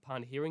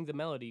 Upon hearing the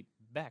melody,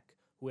 Beck,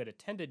 who had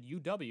attended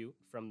UW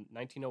from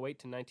 1908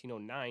 to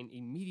 1909,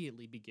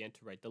 immediately began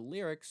to write the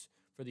lyrics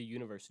for the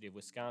University of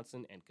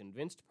Wisconsin and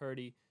convinced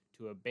Purdy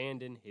to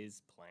abandon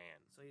his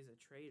plan. So he's a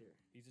traitor.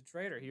 He's a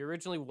traitor. He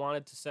originally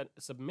wanted to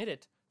submit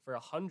it for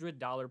a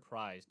 $100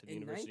 prize to the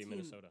University of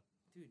Minnesota.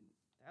 Dude,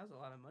 that was a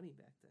lot of money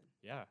back then.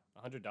 Yeah,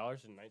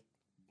 $100 in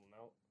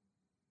no.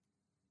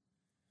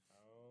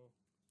 Oh,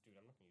 dude,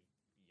 I'm not gonna use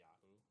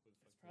Yahoo.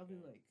 It's probably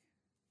like.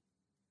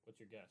 What's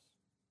your guess?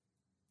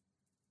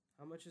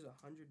 How much is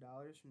 $100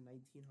 from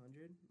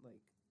 1900?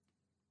 Like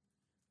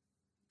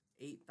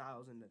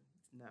 8,000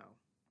 now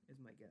is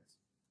my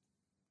guess.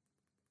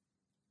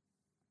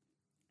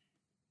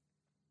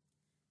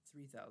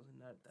 3,000,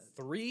 not that.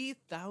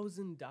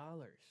 $3,000.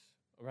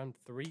 Around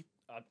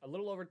a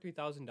little over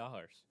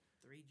 $3,000.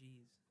 3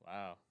 G's.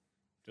 Wow,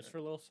 just for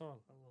a little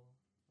song. A little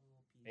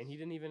piece. And he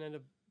didn't even end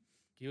up.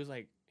 He was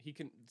like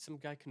some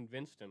guy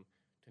convinced him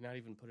to not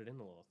even put it in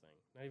the little thing.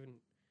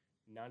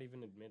 Not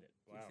even admit it.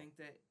 Wow. Do you think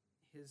that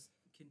his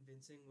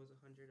convincing was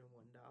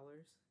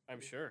 $101? I'm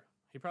sure.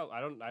 He probably.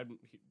 I don't.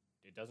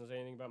 It doesn't say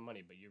anything about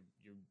money, but you're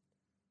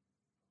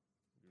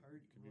Party.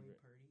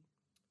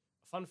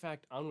 A fun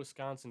fact on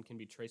Wisconsin can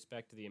be traced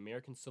back to the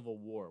American Civil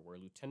War, where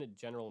Lieutenant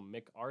General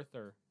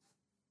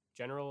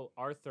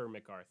Arthur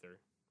MacArthur,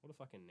 what a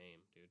fucking name,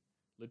 dude.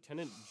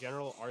 Lieutenant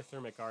General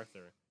Arthur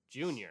MacArthur,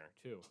 Jr.,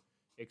 too,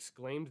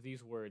 exclaimed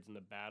these words in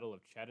the Battle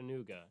of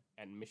Chattanooga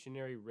at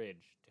Missionary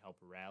Ridge to help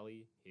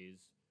rally his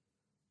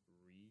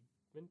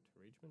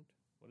regiment?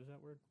 What is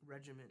that word?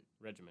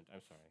 Regiment,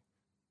 I'm sorry.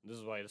 This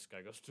is why this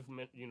guy goes to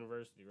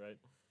university, right?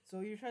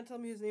 So you're trying to tell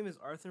me his name is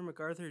Arthur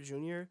MacArthur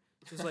Jr.?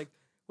 Just like,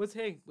 what's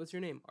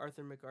your name?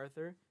 Arthur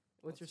MacArthur.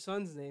 What's your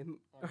son's name?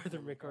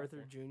 Arthur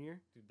MacArthur Jr.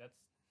 Dude, that's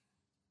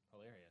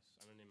hilarious.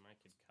 I'm gonna name my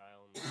kid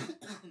Kyle.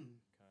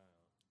 Kyle.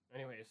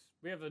 Anyways,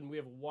 we have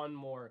one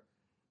more.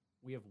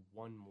 We have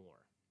one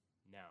more.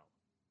 Now,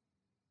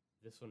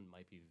 this one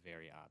might be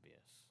very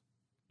obvious.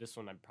 This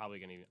one I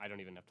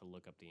don't even have to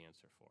look up the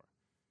answer for.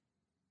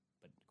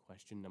 But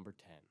question number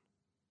 10.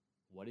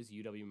 What is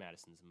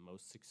UW-Madison's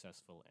most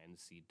successful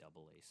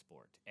NCAA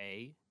sport?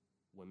 A,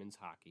 women's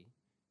hockey.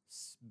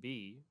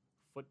 B,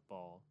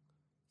 football.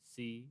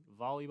 C,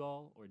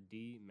 volleyball. Or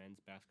D, men's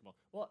basketball.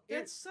 Well,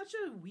 that's such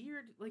a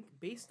weird,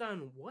 based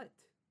on what?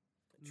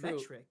 True.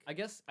 Metric. I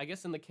guess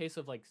in the case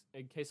of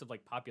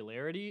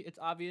popularity, it's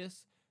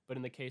obvious. But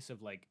in the case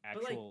of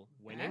actual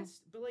winning,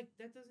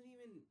 that doesn't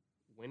even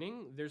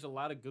winning. There's a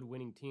lot of good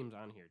winning teams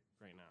on here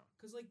right now.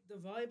 Because the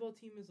volleyball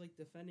team is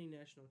defending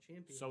national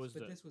champions.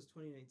 This was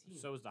 2019.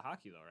 So is the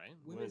hockey though, right?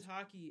 Women's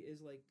hockey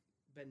is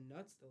been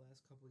nuts the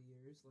last couple of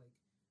years.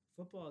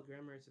 Football,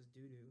 grammar is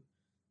doo doo,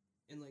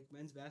 and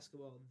men's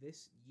basketball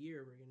this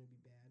year we're gonna be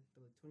bad,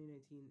 but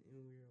 2019 and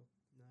we were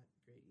not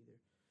great either.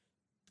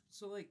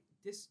 So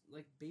this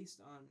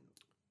based on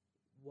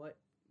what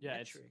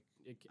metric?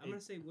 I'm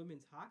gonna say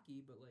women's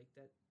hockey, but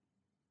that.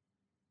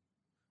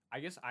 I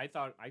guess I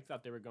thought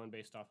they were going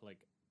based off like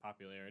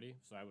popularity,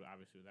 so I would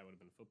obviously that would have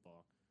been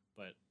football,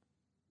 but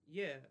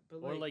Yeah, but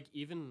or like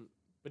even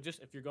but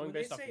just if you're going when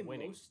based they off say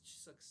winning,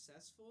 most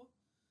successful,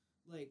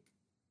 like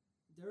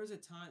there's a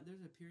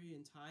period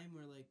in time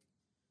where like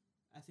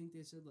I think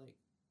they said like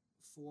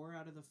 4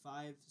 out of the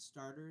 5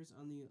 starters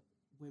on the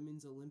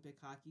women's Olympic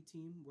hockey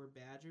team were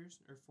Badgers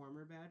or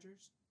former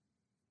Badgers.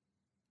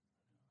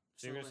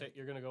 so you're gonna say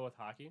you're gonna go with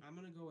hockey. I'm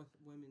gonna go with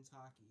women's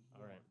hockey.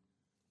 All right.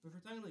 But if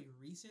we're talking like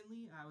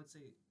recently, I would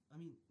say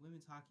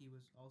women's hockey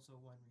was also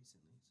won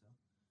recently.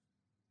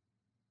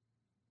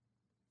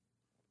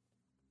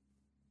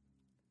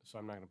 So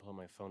I'm not gonna pull out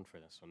my phone for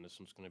this one. This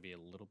one's gonna be a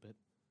little bit.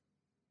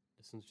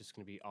 This one's just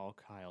gonna be all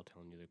Kyle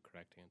telling you the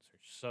correct answer.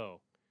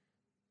 So,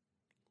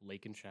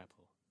 Laykin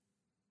Chappell.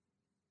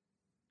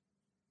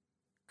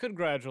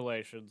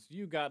 Congratulations,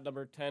 you got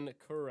number 10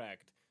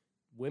 correct.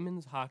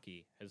 Women's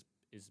hockey is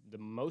the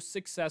most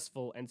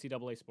successful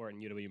NCAA sport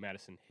in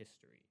UW-Madison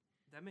history.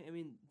 That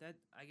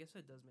I guess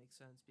that does make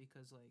sense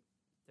because like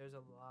there's a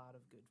lot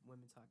of good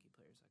women's hockey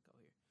players that go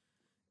here,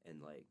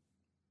 and like,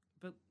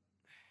 but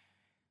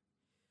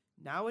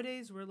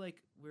nowadays we're a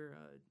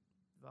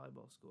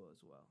volleyball school as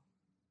well,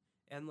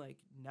 and like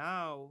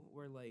now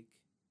we're like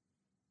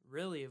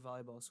really a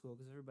volleyball school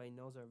because everybody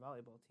knows our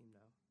volleyball team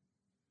now.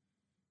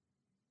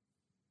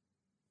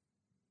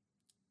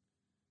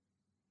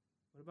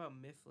 What about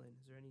Mifflin?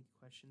 Is there any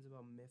questions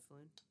about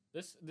Mifflin?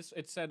 This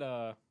it said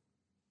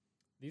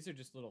these are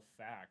just little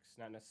facts,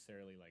 not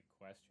necessarily like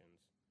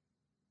questions.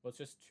 Well, it's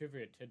just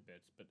trivia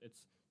tidbits, but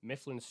it's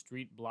Mifflin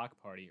Street Block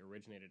Party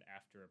originated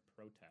after a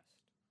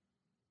protest.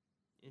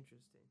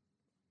 Interesting.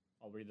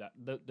 I'll read that.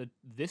 Do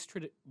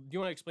you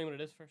want to explain what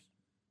it is first?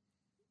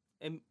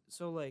 And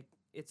so like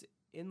it's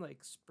in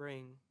like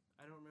spring.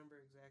 I don't remember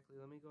exactly.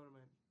 Let me go to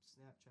my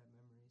Snapchat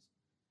memories.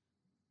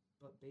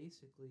 But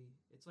basically,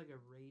 it's like a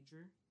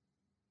rager.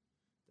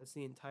 That's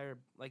the entire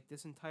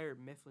this entire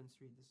Mifflin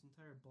Street, this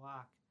entire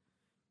block,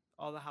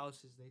 all the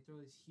houses. They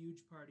throw this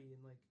huge party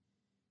and like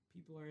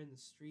people are in the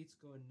streets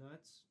going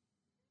nuts.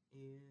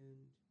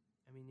 And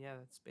I mean, yeah,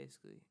 that's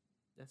basically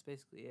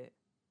it.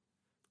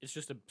 It's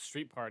just a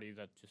street party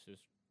that's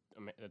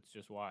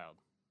just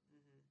wild.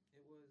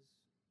 It was.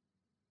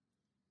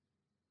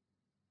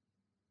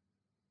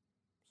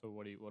 So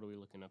what are we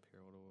looking up here?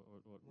 What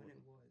when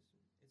it was?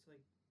 It's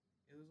like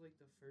it was like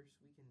the first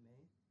week in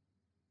May.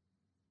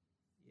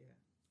 Yeah.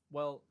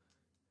 Well,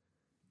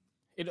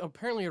 it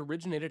apparently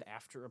originated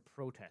after a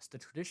protest. The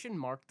tradition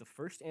marked the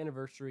first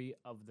anniversary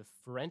of the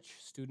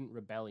French Student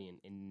Rebellion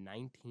in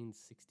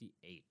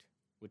 1968,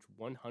 which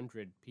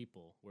 100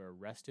 people were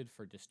arrested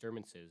for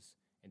disturbances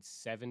and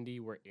 70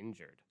 were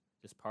injured.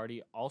 This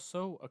party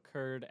also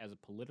occurred as a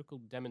political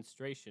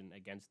demonstration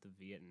against the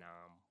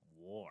Vietnam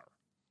War.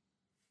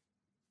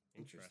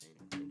 Interesting.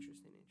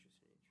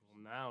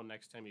 Well, now,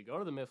 next time you go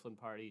to the Mifflin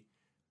party,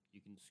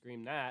 you can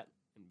scream that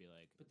and be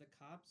like... But the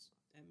cops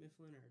at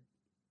Mifflin are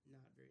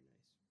not very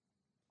nice.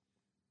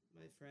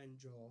 My friend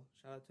Joel,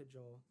 shout out to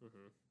Joel,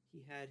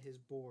 he had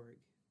his Borg,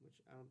 which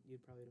you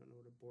probably don't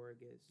know what a Borg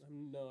is.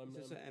 It's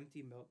just an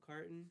empty milk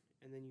carton,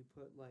 and then you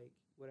put, like,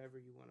 whatever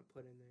you want to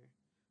put in there.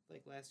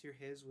 Like, last year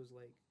his was,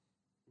 like,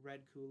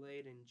 red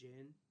Kool-Aid and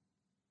gin,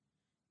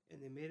 and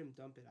they made him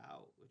dump it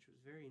out, which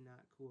was very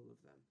not cool of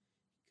them.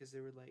 Because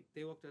they were like,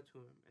 they walked up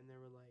to him, and they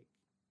were like,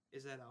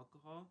 is that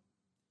alcohol?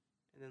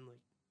 And then, like,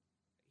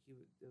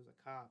 there was a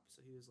cop,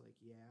 so he was like,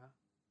 yeah.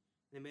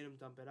 They made him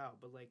dump it out,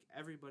 but like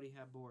everybody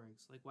had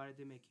Borgs. Like, why did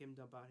they make him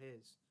dump out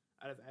his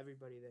out of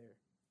everybody there?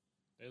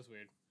 That was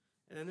weird.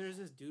 And then there's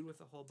this dude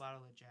with a whole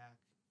bottle of Jack,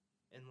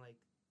 and like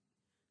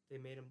they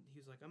made him. He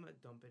was like, I'm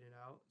not dumping it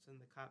out. So then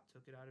the cop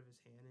took it out of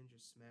his hand and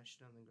just smashed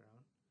it on the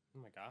ground.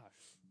 Oh my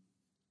gosh.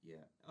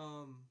 Yeah.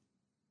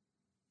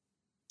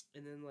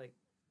 And then like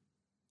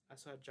I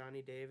saw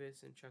Johnny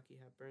Davis and Chucky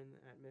Hepburn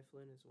at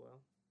Mifflin as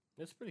well.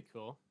 That's pretty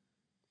cool.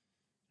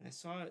 I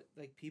saw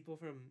like people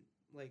from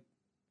like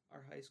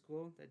our high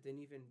school that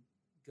didn't even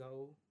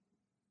go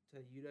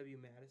to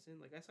UW-Madison.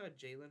 Like I saw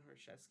Jalen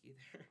Horshevsky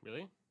there.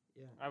 Really?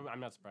 Yeah. I'm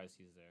not surprised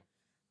he's there.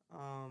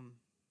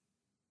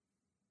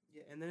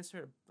 Yeah, and then it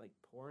started like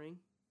pouring.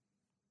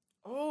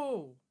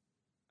 Oh,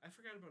 I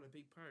forgot about a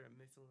big part of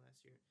Mifflin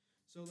last year.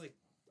 So like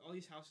all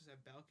these houses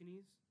have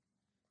balconies,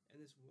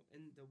 and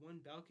the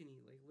one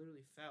balcony like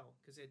literally fell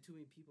because they had too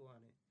many people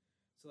on it.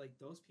 So, like,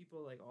 those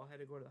people, like, all had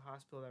to go to the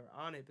hospital that were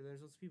on it, but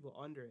there's those people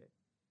under it.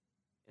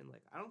 And,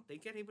 like, I don't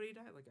think anybody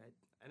died. Like,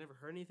 I never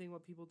heard anything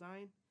about people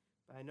dying,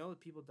 but I know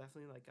that people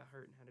definitely, like, got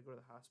hurt and had to go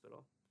to the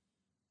hospital.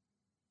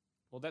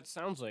 Well, that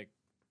sounds, like,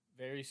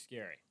 very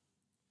scary.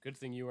 Good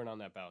thing you weren't on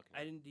that balcony.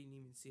 I didn't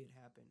even see it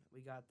happen.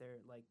 We got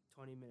there, like,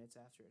 20 minutes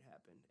after it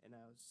happened, and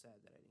I was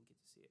sad that I didn't get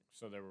to see it.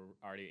 So there were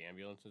already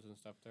ambulances and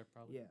stuff there,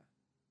 probably? Yeah.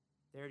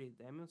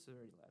 The ambulances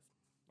already left.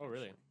 Oh,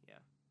 really? Yeah.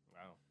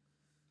 Wow.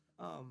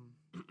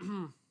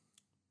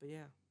 But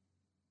yeah.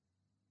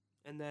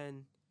 And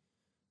then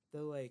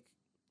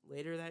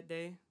later that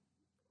day,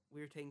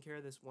 we were taking care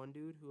of this one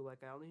dude who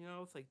like I only hung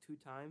out with like 2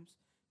 times,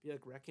 he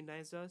like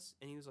recognized us,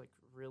 and he was like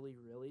really,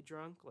 really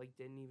drunk, like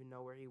didn't even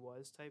know where he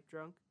was type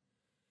drunk.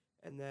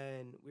 And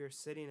then we were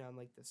sitting on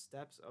like the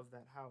steps of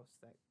that house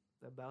that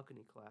the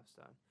balcony collapsed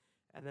on.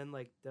 And then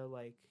like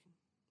the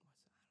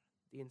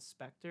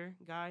inspector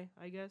guy,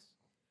 I guess,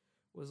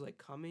 was like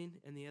coming,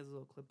 and he has a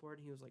little clipboard,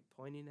 and he was like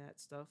pointing at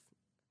stuff,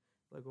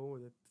 like, oh,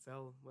 it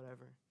fell,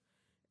 whatever.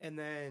 And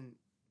then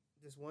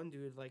this one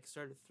dude like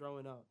started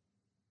throwing up.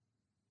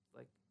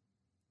 Like,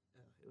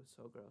 it was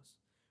so gross.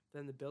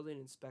 Then the building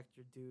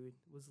inspector dude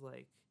was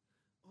like,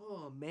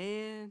 oh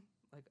man,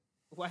 like,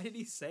 why did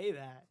he say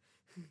that?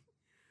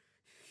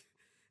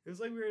 It was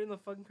like we were in the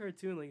fucking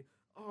cartoon, like,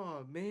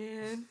 oh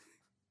man.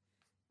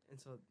 And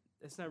so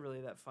it's not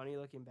really that funny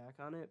looking back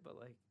on it, but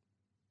like,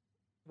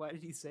 why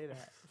did he say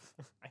that?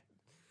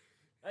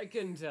 I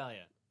couldn't tell you.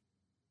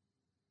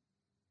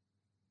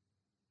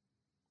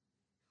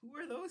 Who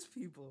are those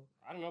people?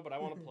 I don't know, but I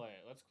want to play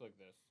it. Let's click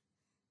this.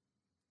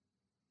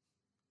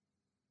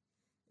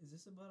 Is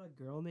this about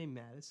a girl named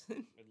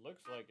Madison? It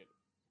looks like it.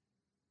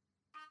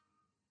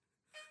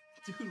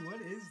 Dude,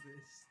 what is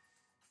this?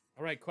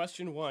 All right,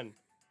 question 1.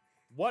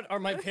 What are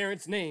my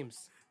parents'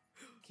 names?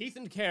 Keith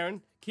and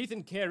Karen, Keith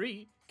and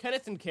Carrie,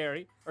 Kenneth and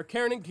Carrie, or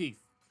Karen and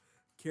Keith?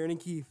 Karen and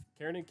Keith.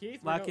 Karen and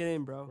Keith? Lock it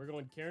in, bro. We're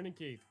going Karen and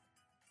Keith.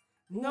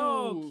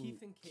 No, Ooh,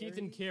 Keith and Carrie. Keith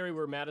and Carrie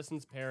were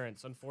Madison's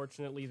parents.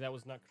 Unfortunately, that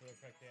was not the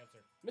correct answer.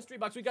 Mystery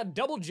box, we got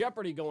double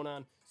Jeopardy going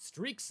on.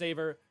 Streak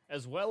Saver,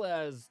 as well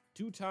as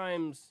 2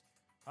 times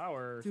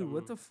power. Dude,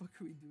 what the fuck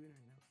are we doing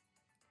right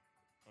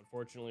now?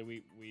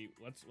 Unfortunately,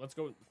 let's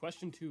go.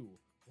 Question 2.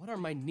 What are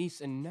my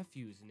niece and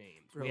nephew's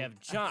names? Bro, we have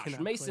Josh,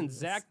 Mason,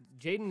 Zach,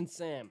 Jaden, and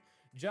Sam.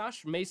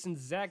 Josh, Mason,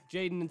 Zach,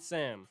 Jaden, and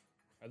Sam.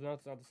 Are they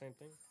not the same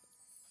thing?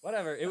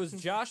 Whatever. It was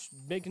Josh,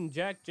 Macon,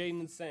 Jack, Jaden,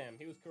 and Sam.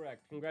 He was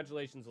correct.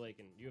 Congratulations,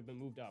 Laykin. You have been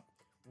moved up.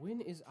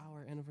 When is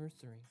our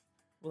anniversary?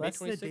 Well, that's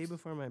the day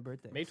before my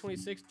birthday. May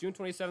 26th, June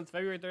 27th,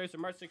 February 30th, or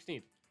March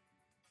 16th?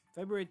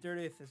 February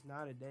 30th is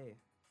not a day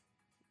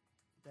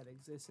that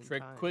exists in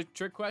time.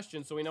 Trick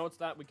question, so we know it's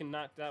that. We can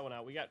knock that one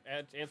out. We got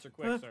answer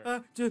quick,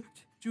 sir.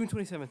 June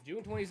 27th.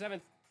 June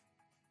 27th.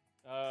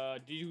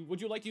 Would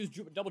you like to use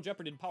double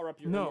Jeopardy to power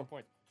up your more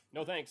points?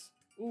 No, thanks.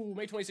 Ooh,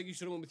 May 26th, you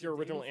should have went with your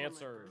original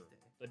answer.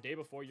 The day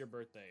before your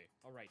birthday.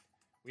 All right.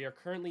 We are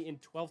currently in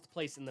 12th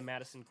place in the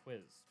Madison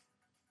quiz.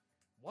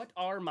 What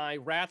are my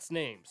rats'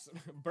 names?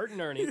 Bert and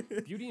Ernie,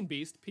 Beauty and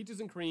Beast, Peaches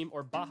and Cream,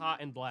 or Baja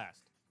and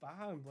Blast?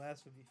 Baja and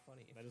Blast would be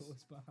funny if it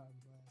was Baja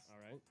and Blast. All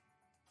right.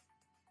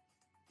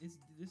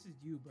 This is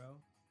you, bro.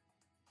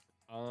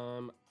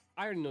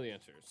 I already know the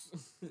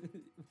answers.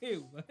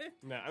 Wait, what?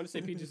 No, I'm going to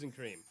say Peaches and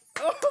Cream.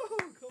 Oh,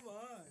 come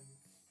on.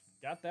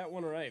 Got that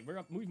one right.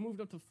 We've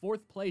moved up to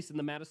 4th place in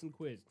the Madison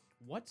quiz.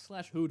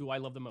 What/who do I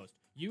love the most?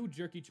 You,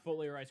 jerky,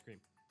 Chipotle, or ice cream?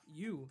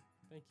 You.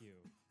 Thank you.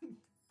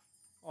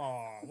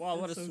 Aw, wow,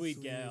 what a so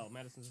sweet gal.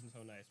 Madison's been so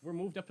nice. We're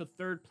moved up to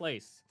 3rd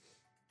place.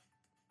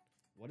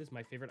 What is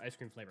my favorite ice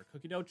cream flavor?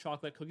 Cookie dough,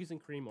 chocolate, cookies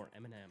and cream, or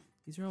M&M?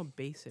 These are all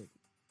basic.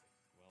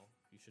 Well,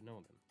 you should know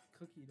them.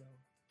 Cookie dough.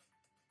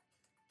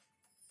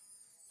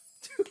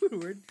 Dude,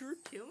 we're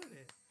killing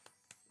it.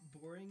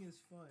 Boring is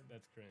fun.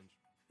 That's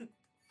cringe.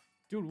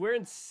 Dude, we're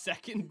in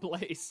 2nd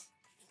place.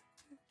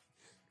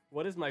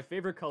 What is my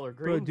favorite color?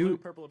 Green, blue,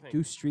 purple, or pink?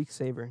 Do Streak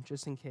Saver,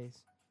 just in case.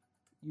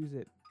 Use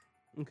it.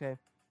 Okay.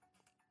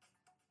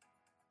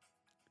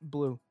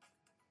 Blue.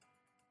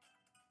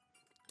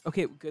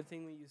 Okay, good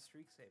thing we use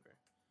Streak Saver.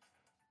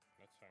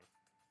 That's fine.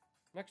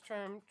 Next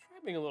time, try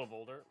being a little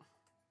bolder.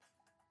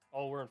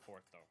 Oh, we're in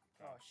 4th,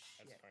 though. Oh,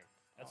 shit. That's fine.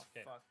 That's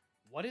okay. Fuck.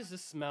 What is the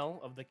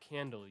smell of the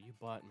candle you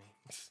bought me?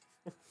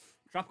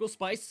 Tropical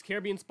spice,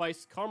 Caribbean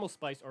spice, caramel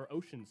spice, or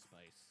ocean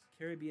spice?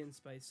 Caribbean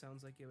spice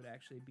sounds like it would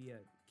actually be a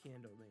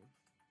candle name.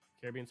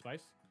 Caribbean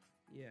spice?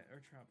 Yeah,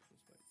 or tropical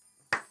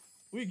spice.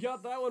 We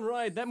got that one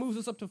right. That moves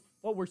us up to...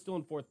 Oh, we're still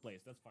in 4th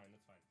place. That's fine.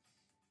 That's fine.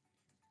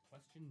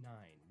 Question 9.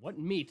 What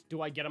meat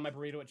do I get on my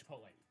burrito at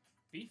Chipotle?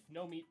 Beef,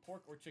 no meat,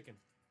 pork, or chicken?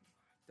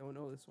 Don't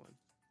know this one.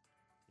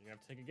 You're going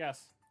to have to take a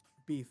guess.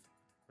 Beef.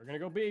 We're going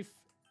to go beef.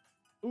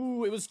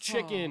 Ooh, it was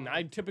chicken.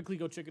 I typically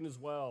go chicken as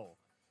well.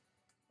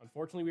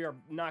 Unfortunately, we are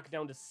knocked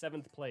down to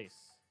 7th place.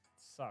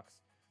 It sucks.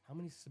 How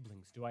many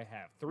siblings do I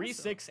have? 3,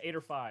 6, 8,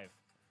 or 5?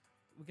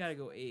 We gotta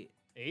go 8.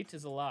 8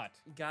 is a lot.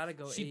 We gotta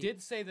go 8. She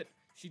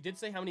did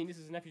say how many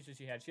nieces and nephews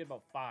she had. She had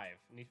about 5.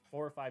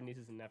 4 or 5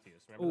 nieces and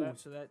nephews. Remember that?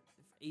 So that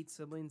 8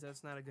 siblings,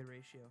 that's not a good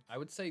ratio. I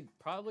would say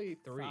probably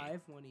 3.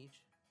 5, 1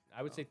 each.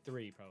 I would say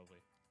 3 probably.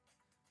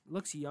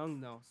 Looks young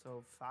though,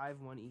 so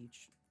 5, 1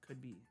 each could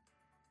be.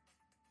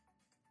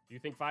 Do you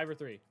think 5 or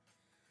 3?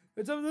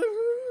 It's up there.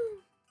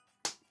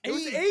 It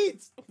was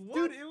 8!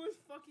 Dude, it was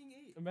fucking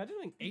 8. Imagine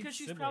having 8 because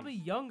she's siblings. probably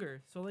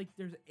younger. So, like,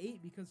 there's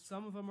 8 because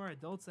some of them are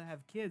adults that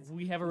have kids.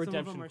 We have a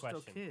redemption some of them are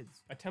question. Still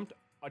kids.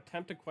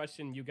 Attempt a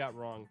question you got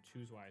wrong.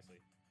 Choose wisely.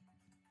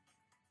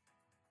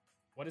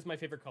 What is my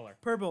favorite color?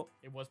 Purple.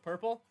 It was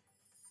purple?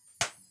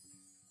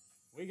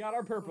 We got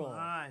our purple. Come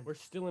on. We're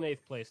still in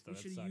 8th place, though. We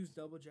should have used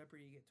double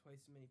Jeopardy to get twice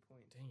as many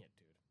points. Dang it,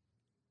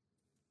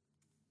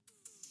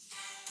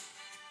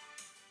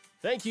 dude.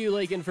 Thank you,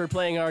 Laykin, for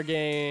playing our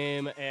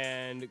game,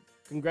 and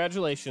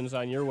congratulations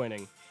on your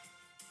winning.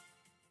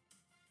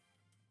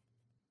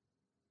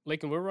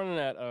 Laykin, we're running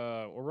at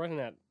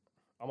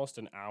almost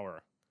an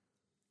hour.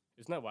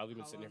 Isn't that wild? We've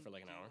been sitting here for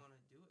like an hour. How long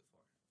do you want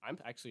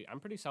to do it for? I'm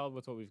pretty solid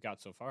with what we've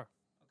got so far.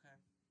 Okay.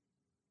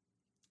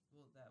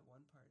 Well, that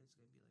one part is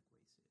going to be like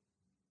wasted.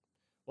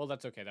 Well,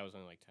 that's okay. That was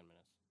only like 10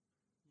 minutes.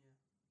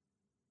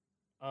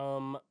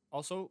 Yeah.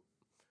 Also,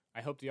 I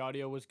hope the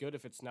audio was good.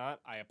 If it's not,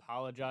 I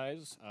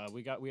apologize.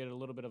 We had a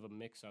little bit of a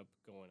mix-up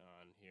going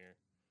on here.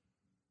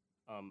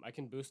 I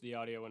can boost the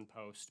audio in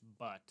post,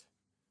 but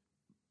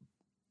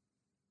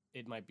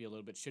it might be a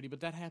little bit shitty. But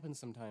that happens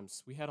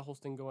sometimes. We had a whole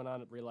thing going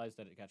on and realized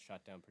that it got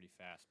shot down pretty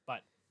fast.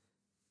 But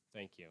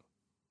thank you.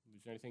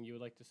 Is there anything you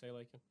would like to say,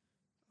 Laykin?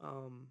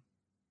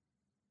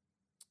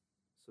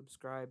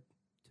 Subscribe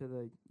to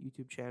the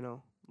YouTube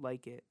channel.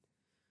 Like it.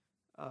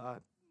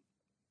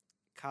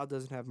 Kyle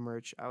doesn't have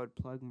merch. I would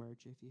plug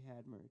merch if you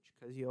had merch,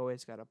 because you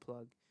always got to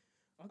plug.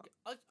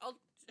 I'll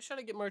try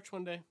to get merch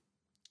one day.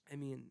 I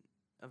mean,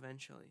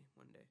 eventually,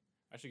 one day.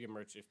 I should get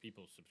merch if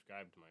people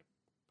subscribe to my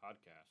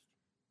podcast.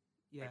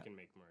 Yeah. I can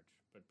make merch,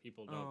 but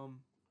people don't.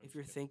 If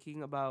you're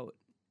thinking about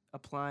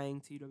applying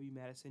to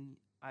UW-Madison,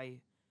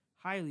 I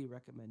highly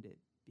recommend it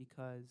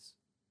because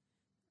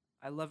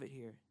I love it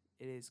here.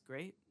 It is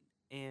great,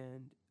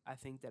 and I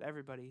think that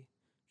everybody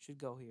should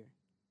go here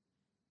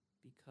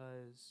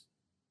because...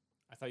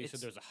 I thought you said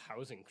there's a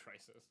housing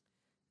crisis.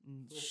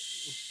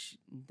 Shh,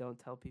 don't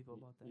tell people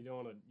about that. You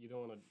don't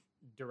want to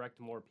direct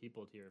more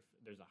people to here if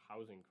there's a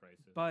housing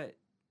crisis. But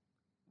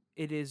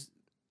it is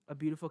a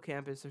beautiful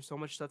campus. There's so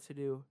much stuff to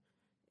do,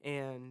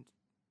 and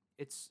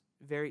it's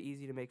very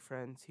easy to make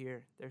friends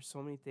here. There's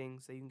so many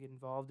things that you can get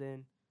involved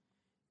in,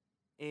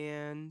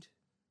 and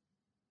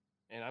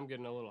I'm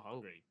getting a little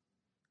hungry.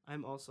 I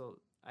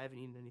haven't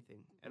eaten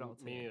anything at all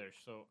today. Me neither.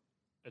 So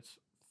it's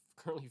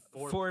currently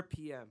 4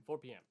 p.m. 4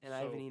 p.m. And I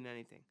haven't eaten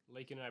anything.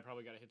 Laykin and I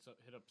probably got to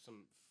hit up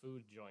some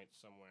food joints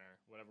somewhere,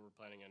 whatever we're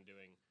planning on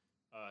doing.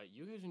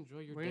 You guys enjoy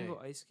your day. We're going to go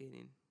ice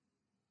skating.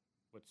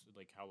 What's,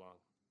 like, how long?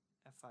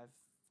 At 5:45.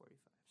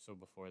 So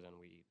before then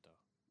we eat, though?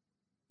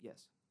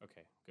 Yes.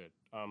 Okay, good.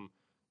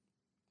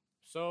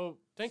 So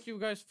thank you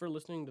guys for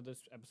listening to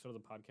this episode of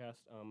the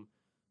podcast.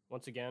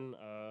 Once again,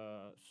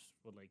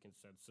 what Laykin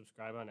said,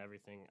 subscribe on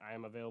everything. I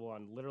am available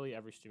on literally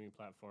every streaming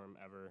platform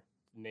ever.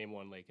 Name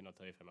one, Laykin, I'll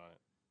tell you if I'm on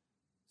it.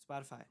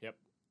 Spotify. Yep.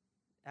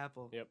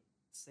 Apple. Yep.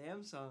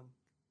 Samsung.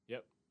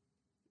 Yep.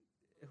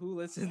 Who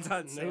listens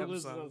on Samsung? Who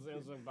listens on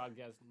Samsung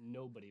podcast?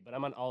 Nobody. But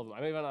I'm on all of them.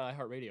 I'm even on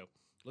iHeartRadio.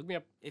 Look me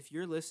up. If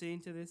you're listening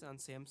to this on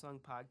Samsung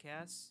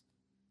Podcasts,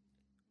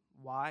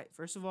 why?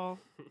 First of all,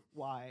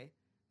 why?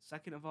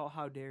 Second of all,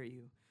 how dare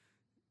you?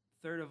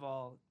 Third of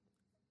all,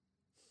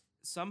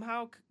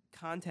 somehow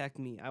contact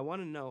me. I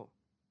want to know.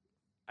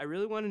 I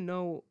really want to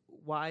know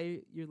why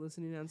you're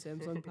listening on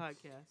Samsung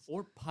Podcasts.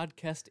 Or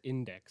Podcast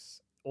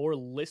Index. Or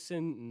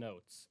Listen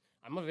Notes.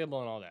 I'm available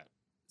on all that.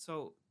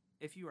 So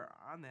if you are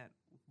on that,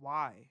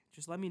 why?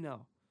 Just let me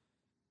know.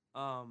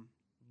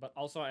 But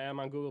also I am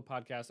on Google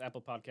Podcasts, Apple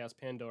Podcasts,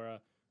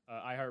 Pandora,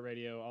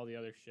 iHeartRadio, all the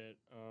other shit.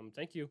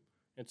 Thank you.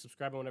 And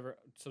subscribe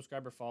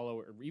or follow,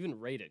 or even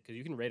rate it, because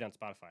you can rate on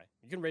Spotify.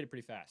 You can rate it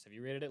pretty fast. Have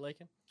you rated it,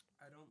 Laykin?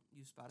 I don't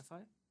use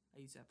Spotify. I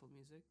use Apple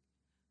Music.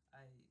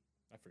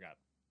 I forgot.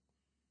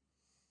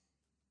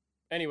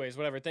 Anyways,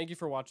 whatever. Thank you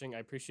for watching. I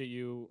appreciate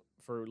you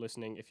for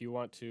listening. If you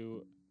want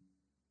to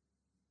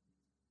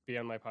be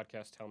on my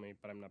podcast, tell me,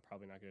 but I'm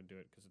probably not going to do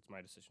it because it's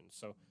my decision.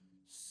 So,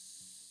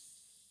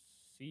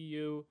 see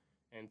you,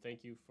 and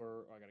thank you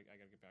for... I gotta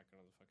get back on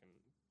the fucking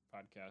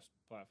podcast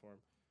platform.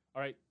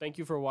 All right, thank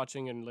you for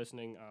watching and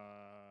listening.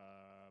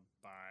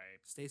 Bye.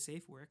 Stay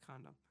safe. Wear a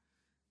condom.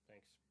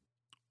 Thanks.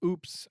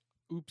 Oops.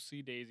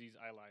 Oopsie daisies.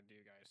 I lied to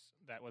you guys.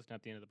 That was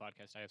not the end of the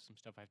podcast. I have some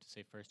stuff I have to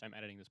say first. I'm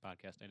editing this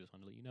podcast. I just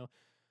want to let you know.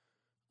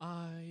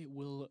 I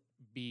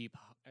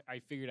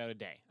figured out a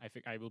day.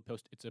 I will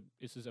post.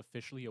 This is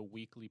officially a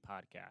weekly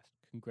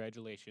podcast.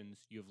 Congratulations.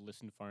 You have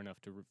listened far enough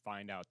to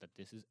find out that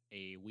this is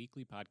a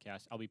weekly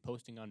podcast. I'll be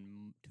posting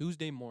on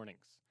Tuesday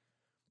mornings.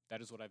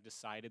 That is what I've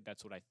decided.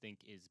 That's what I think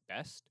is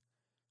best.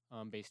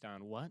 Based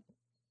on what?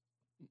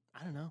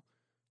 I don't know.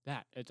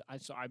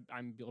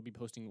 I'll be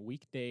posting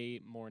weekday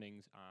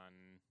mornings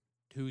on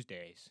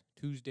Tuesdays.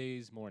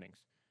 Tuesdays mornings.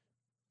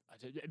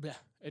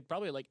 It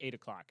probably like 8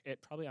 o'clock.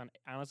 It probably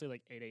honestly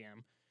like 8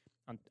 a.m.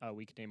 on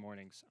weekday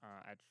mornings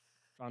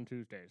on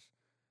Tuesdays.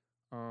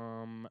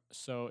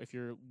 So if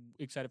you're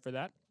excited for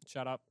that,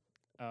 shout out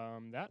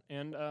that.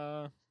 And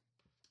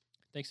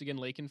thanks again,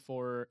 Laykin,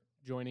 for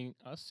joining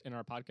us in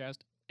our podcast.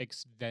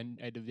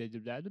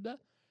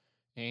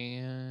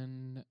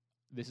 And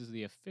this is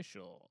the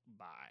official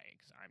bye,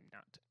 because I'm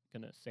not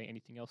going to say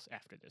anything else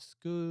after this.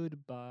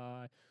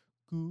 Goodbye.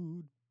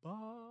 Goodbye.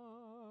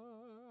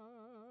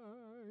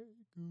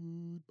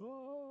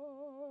 Goodbye.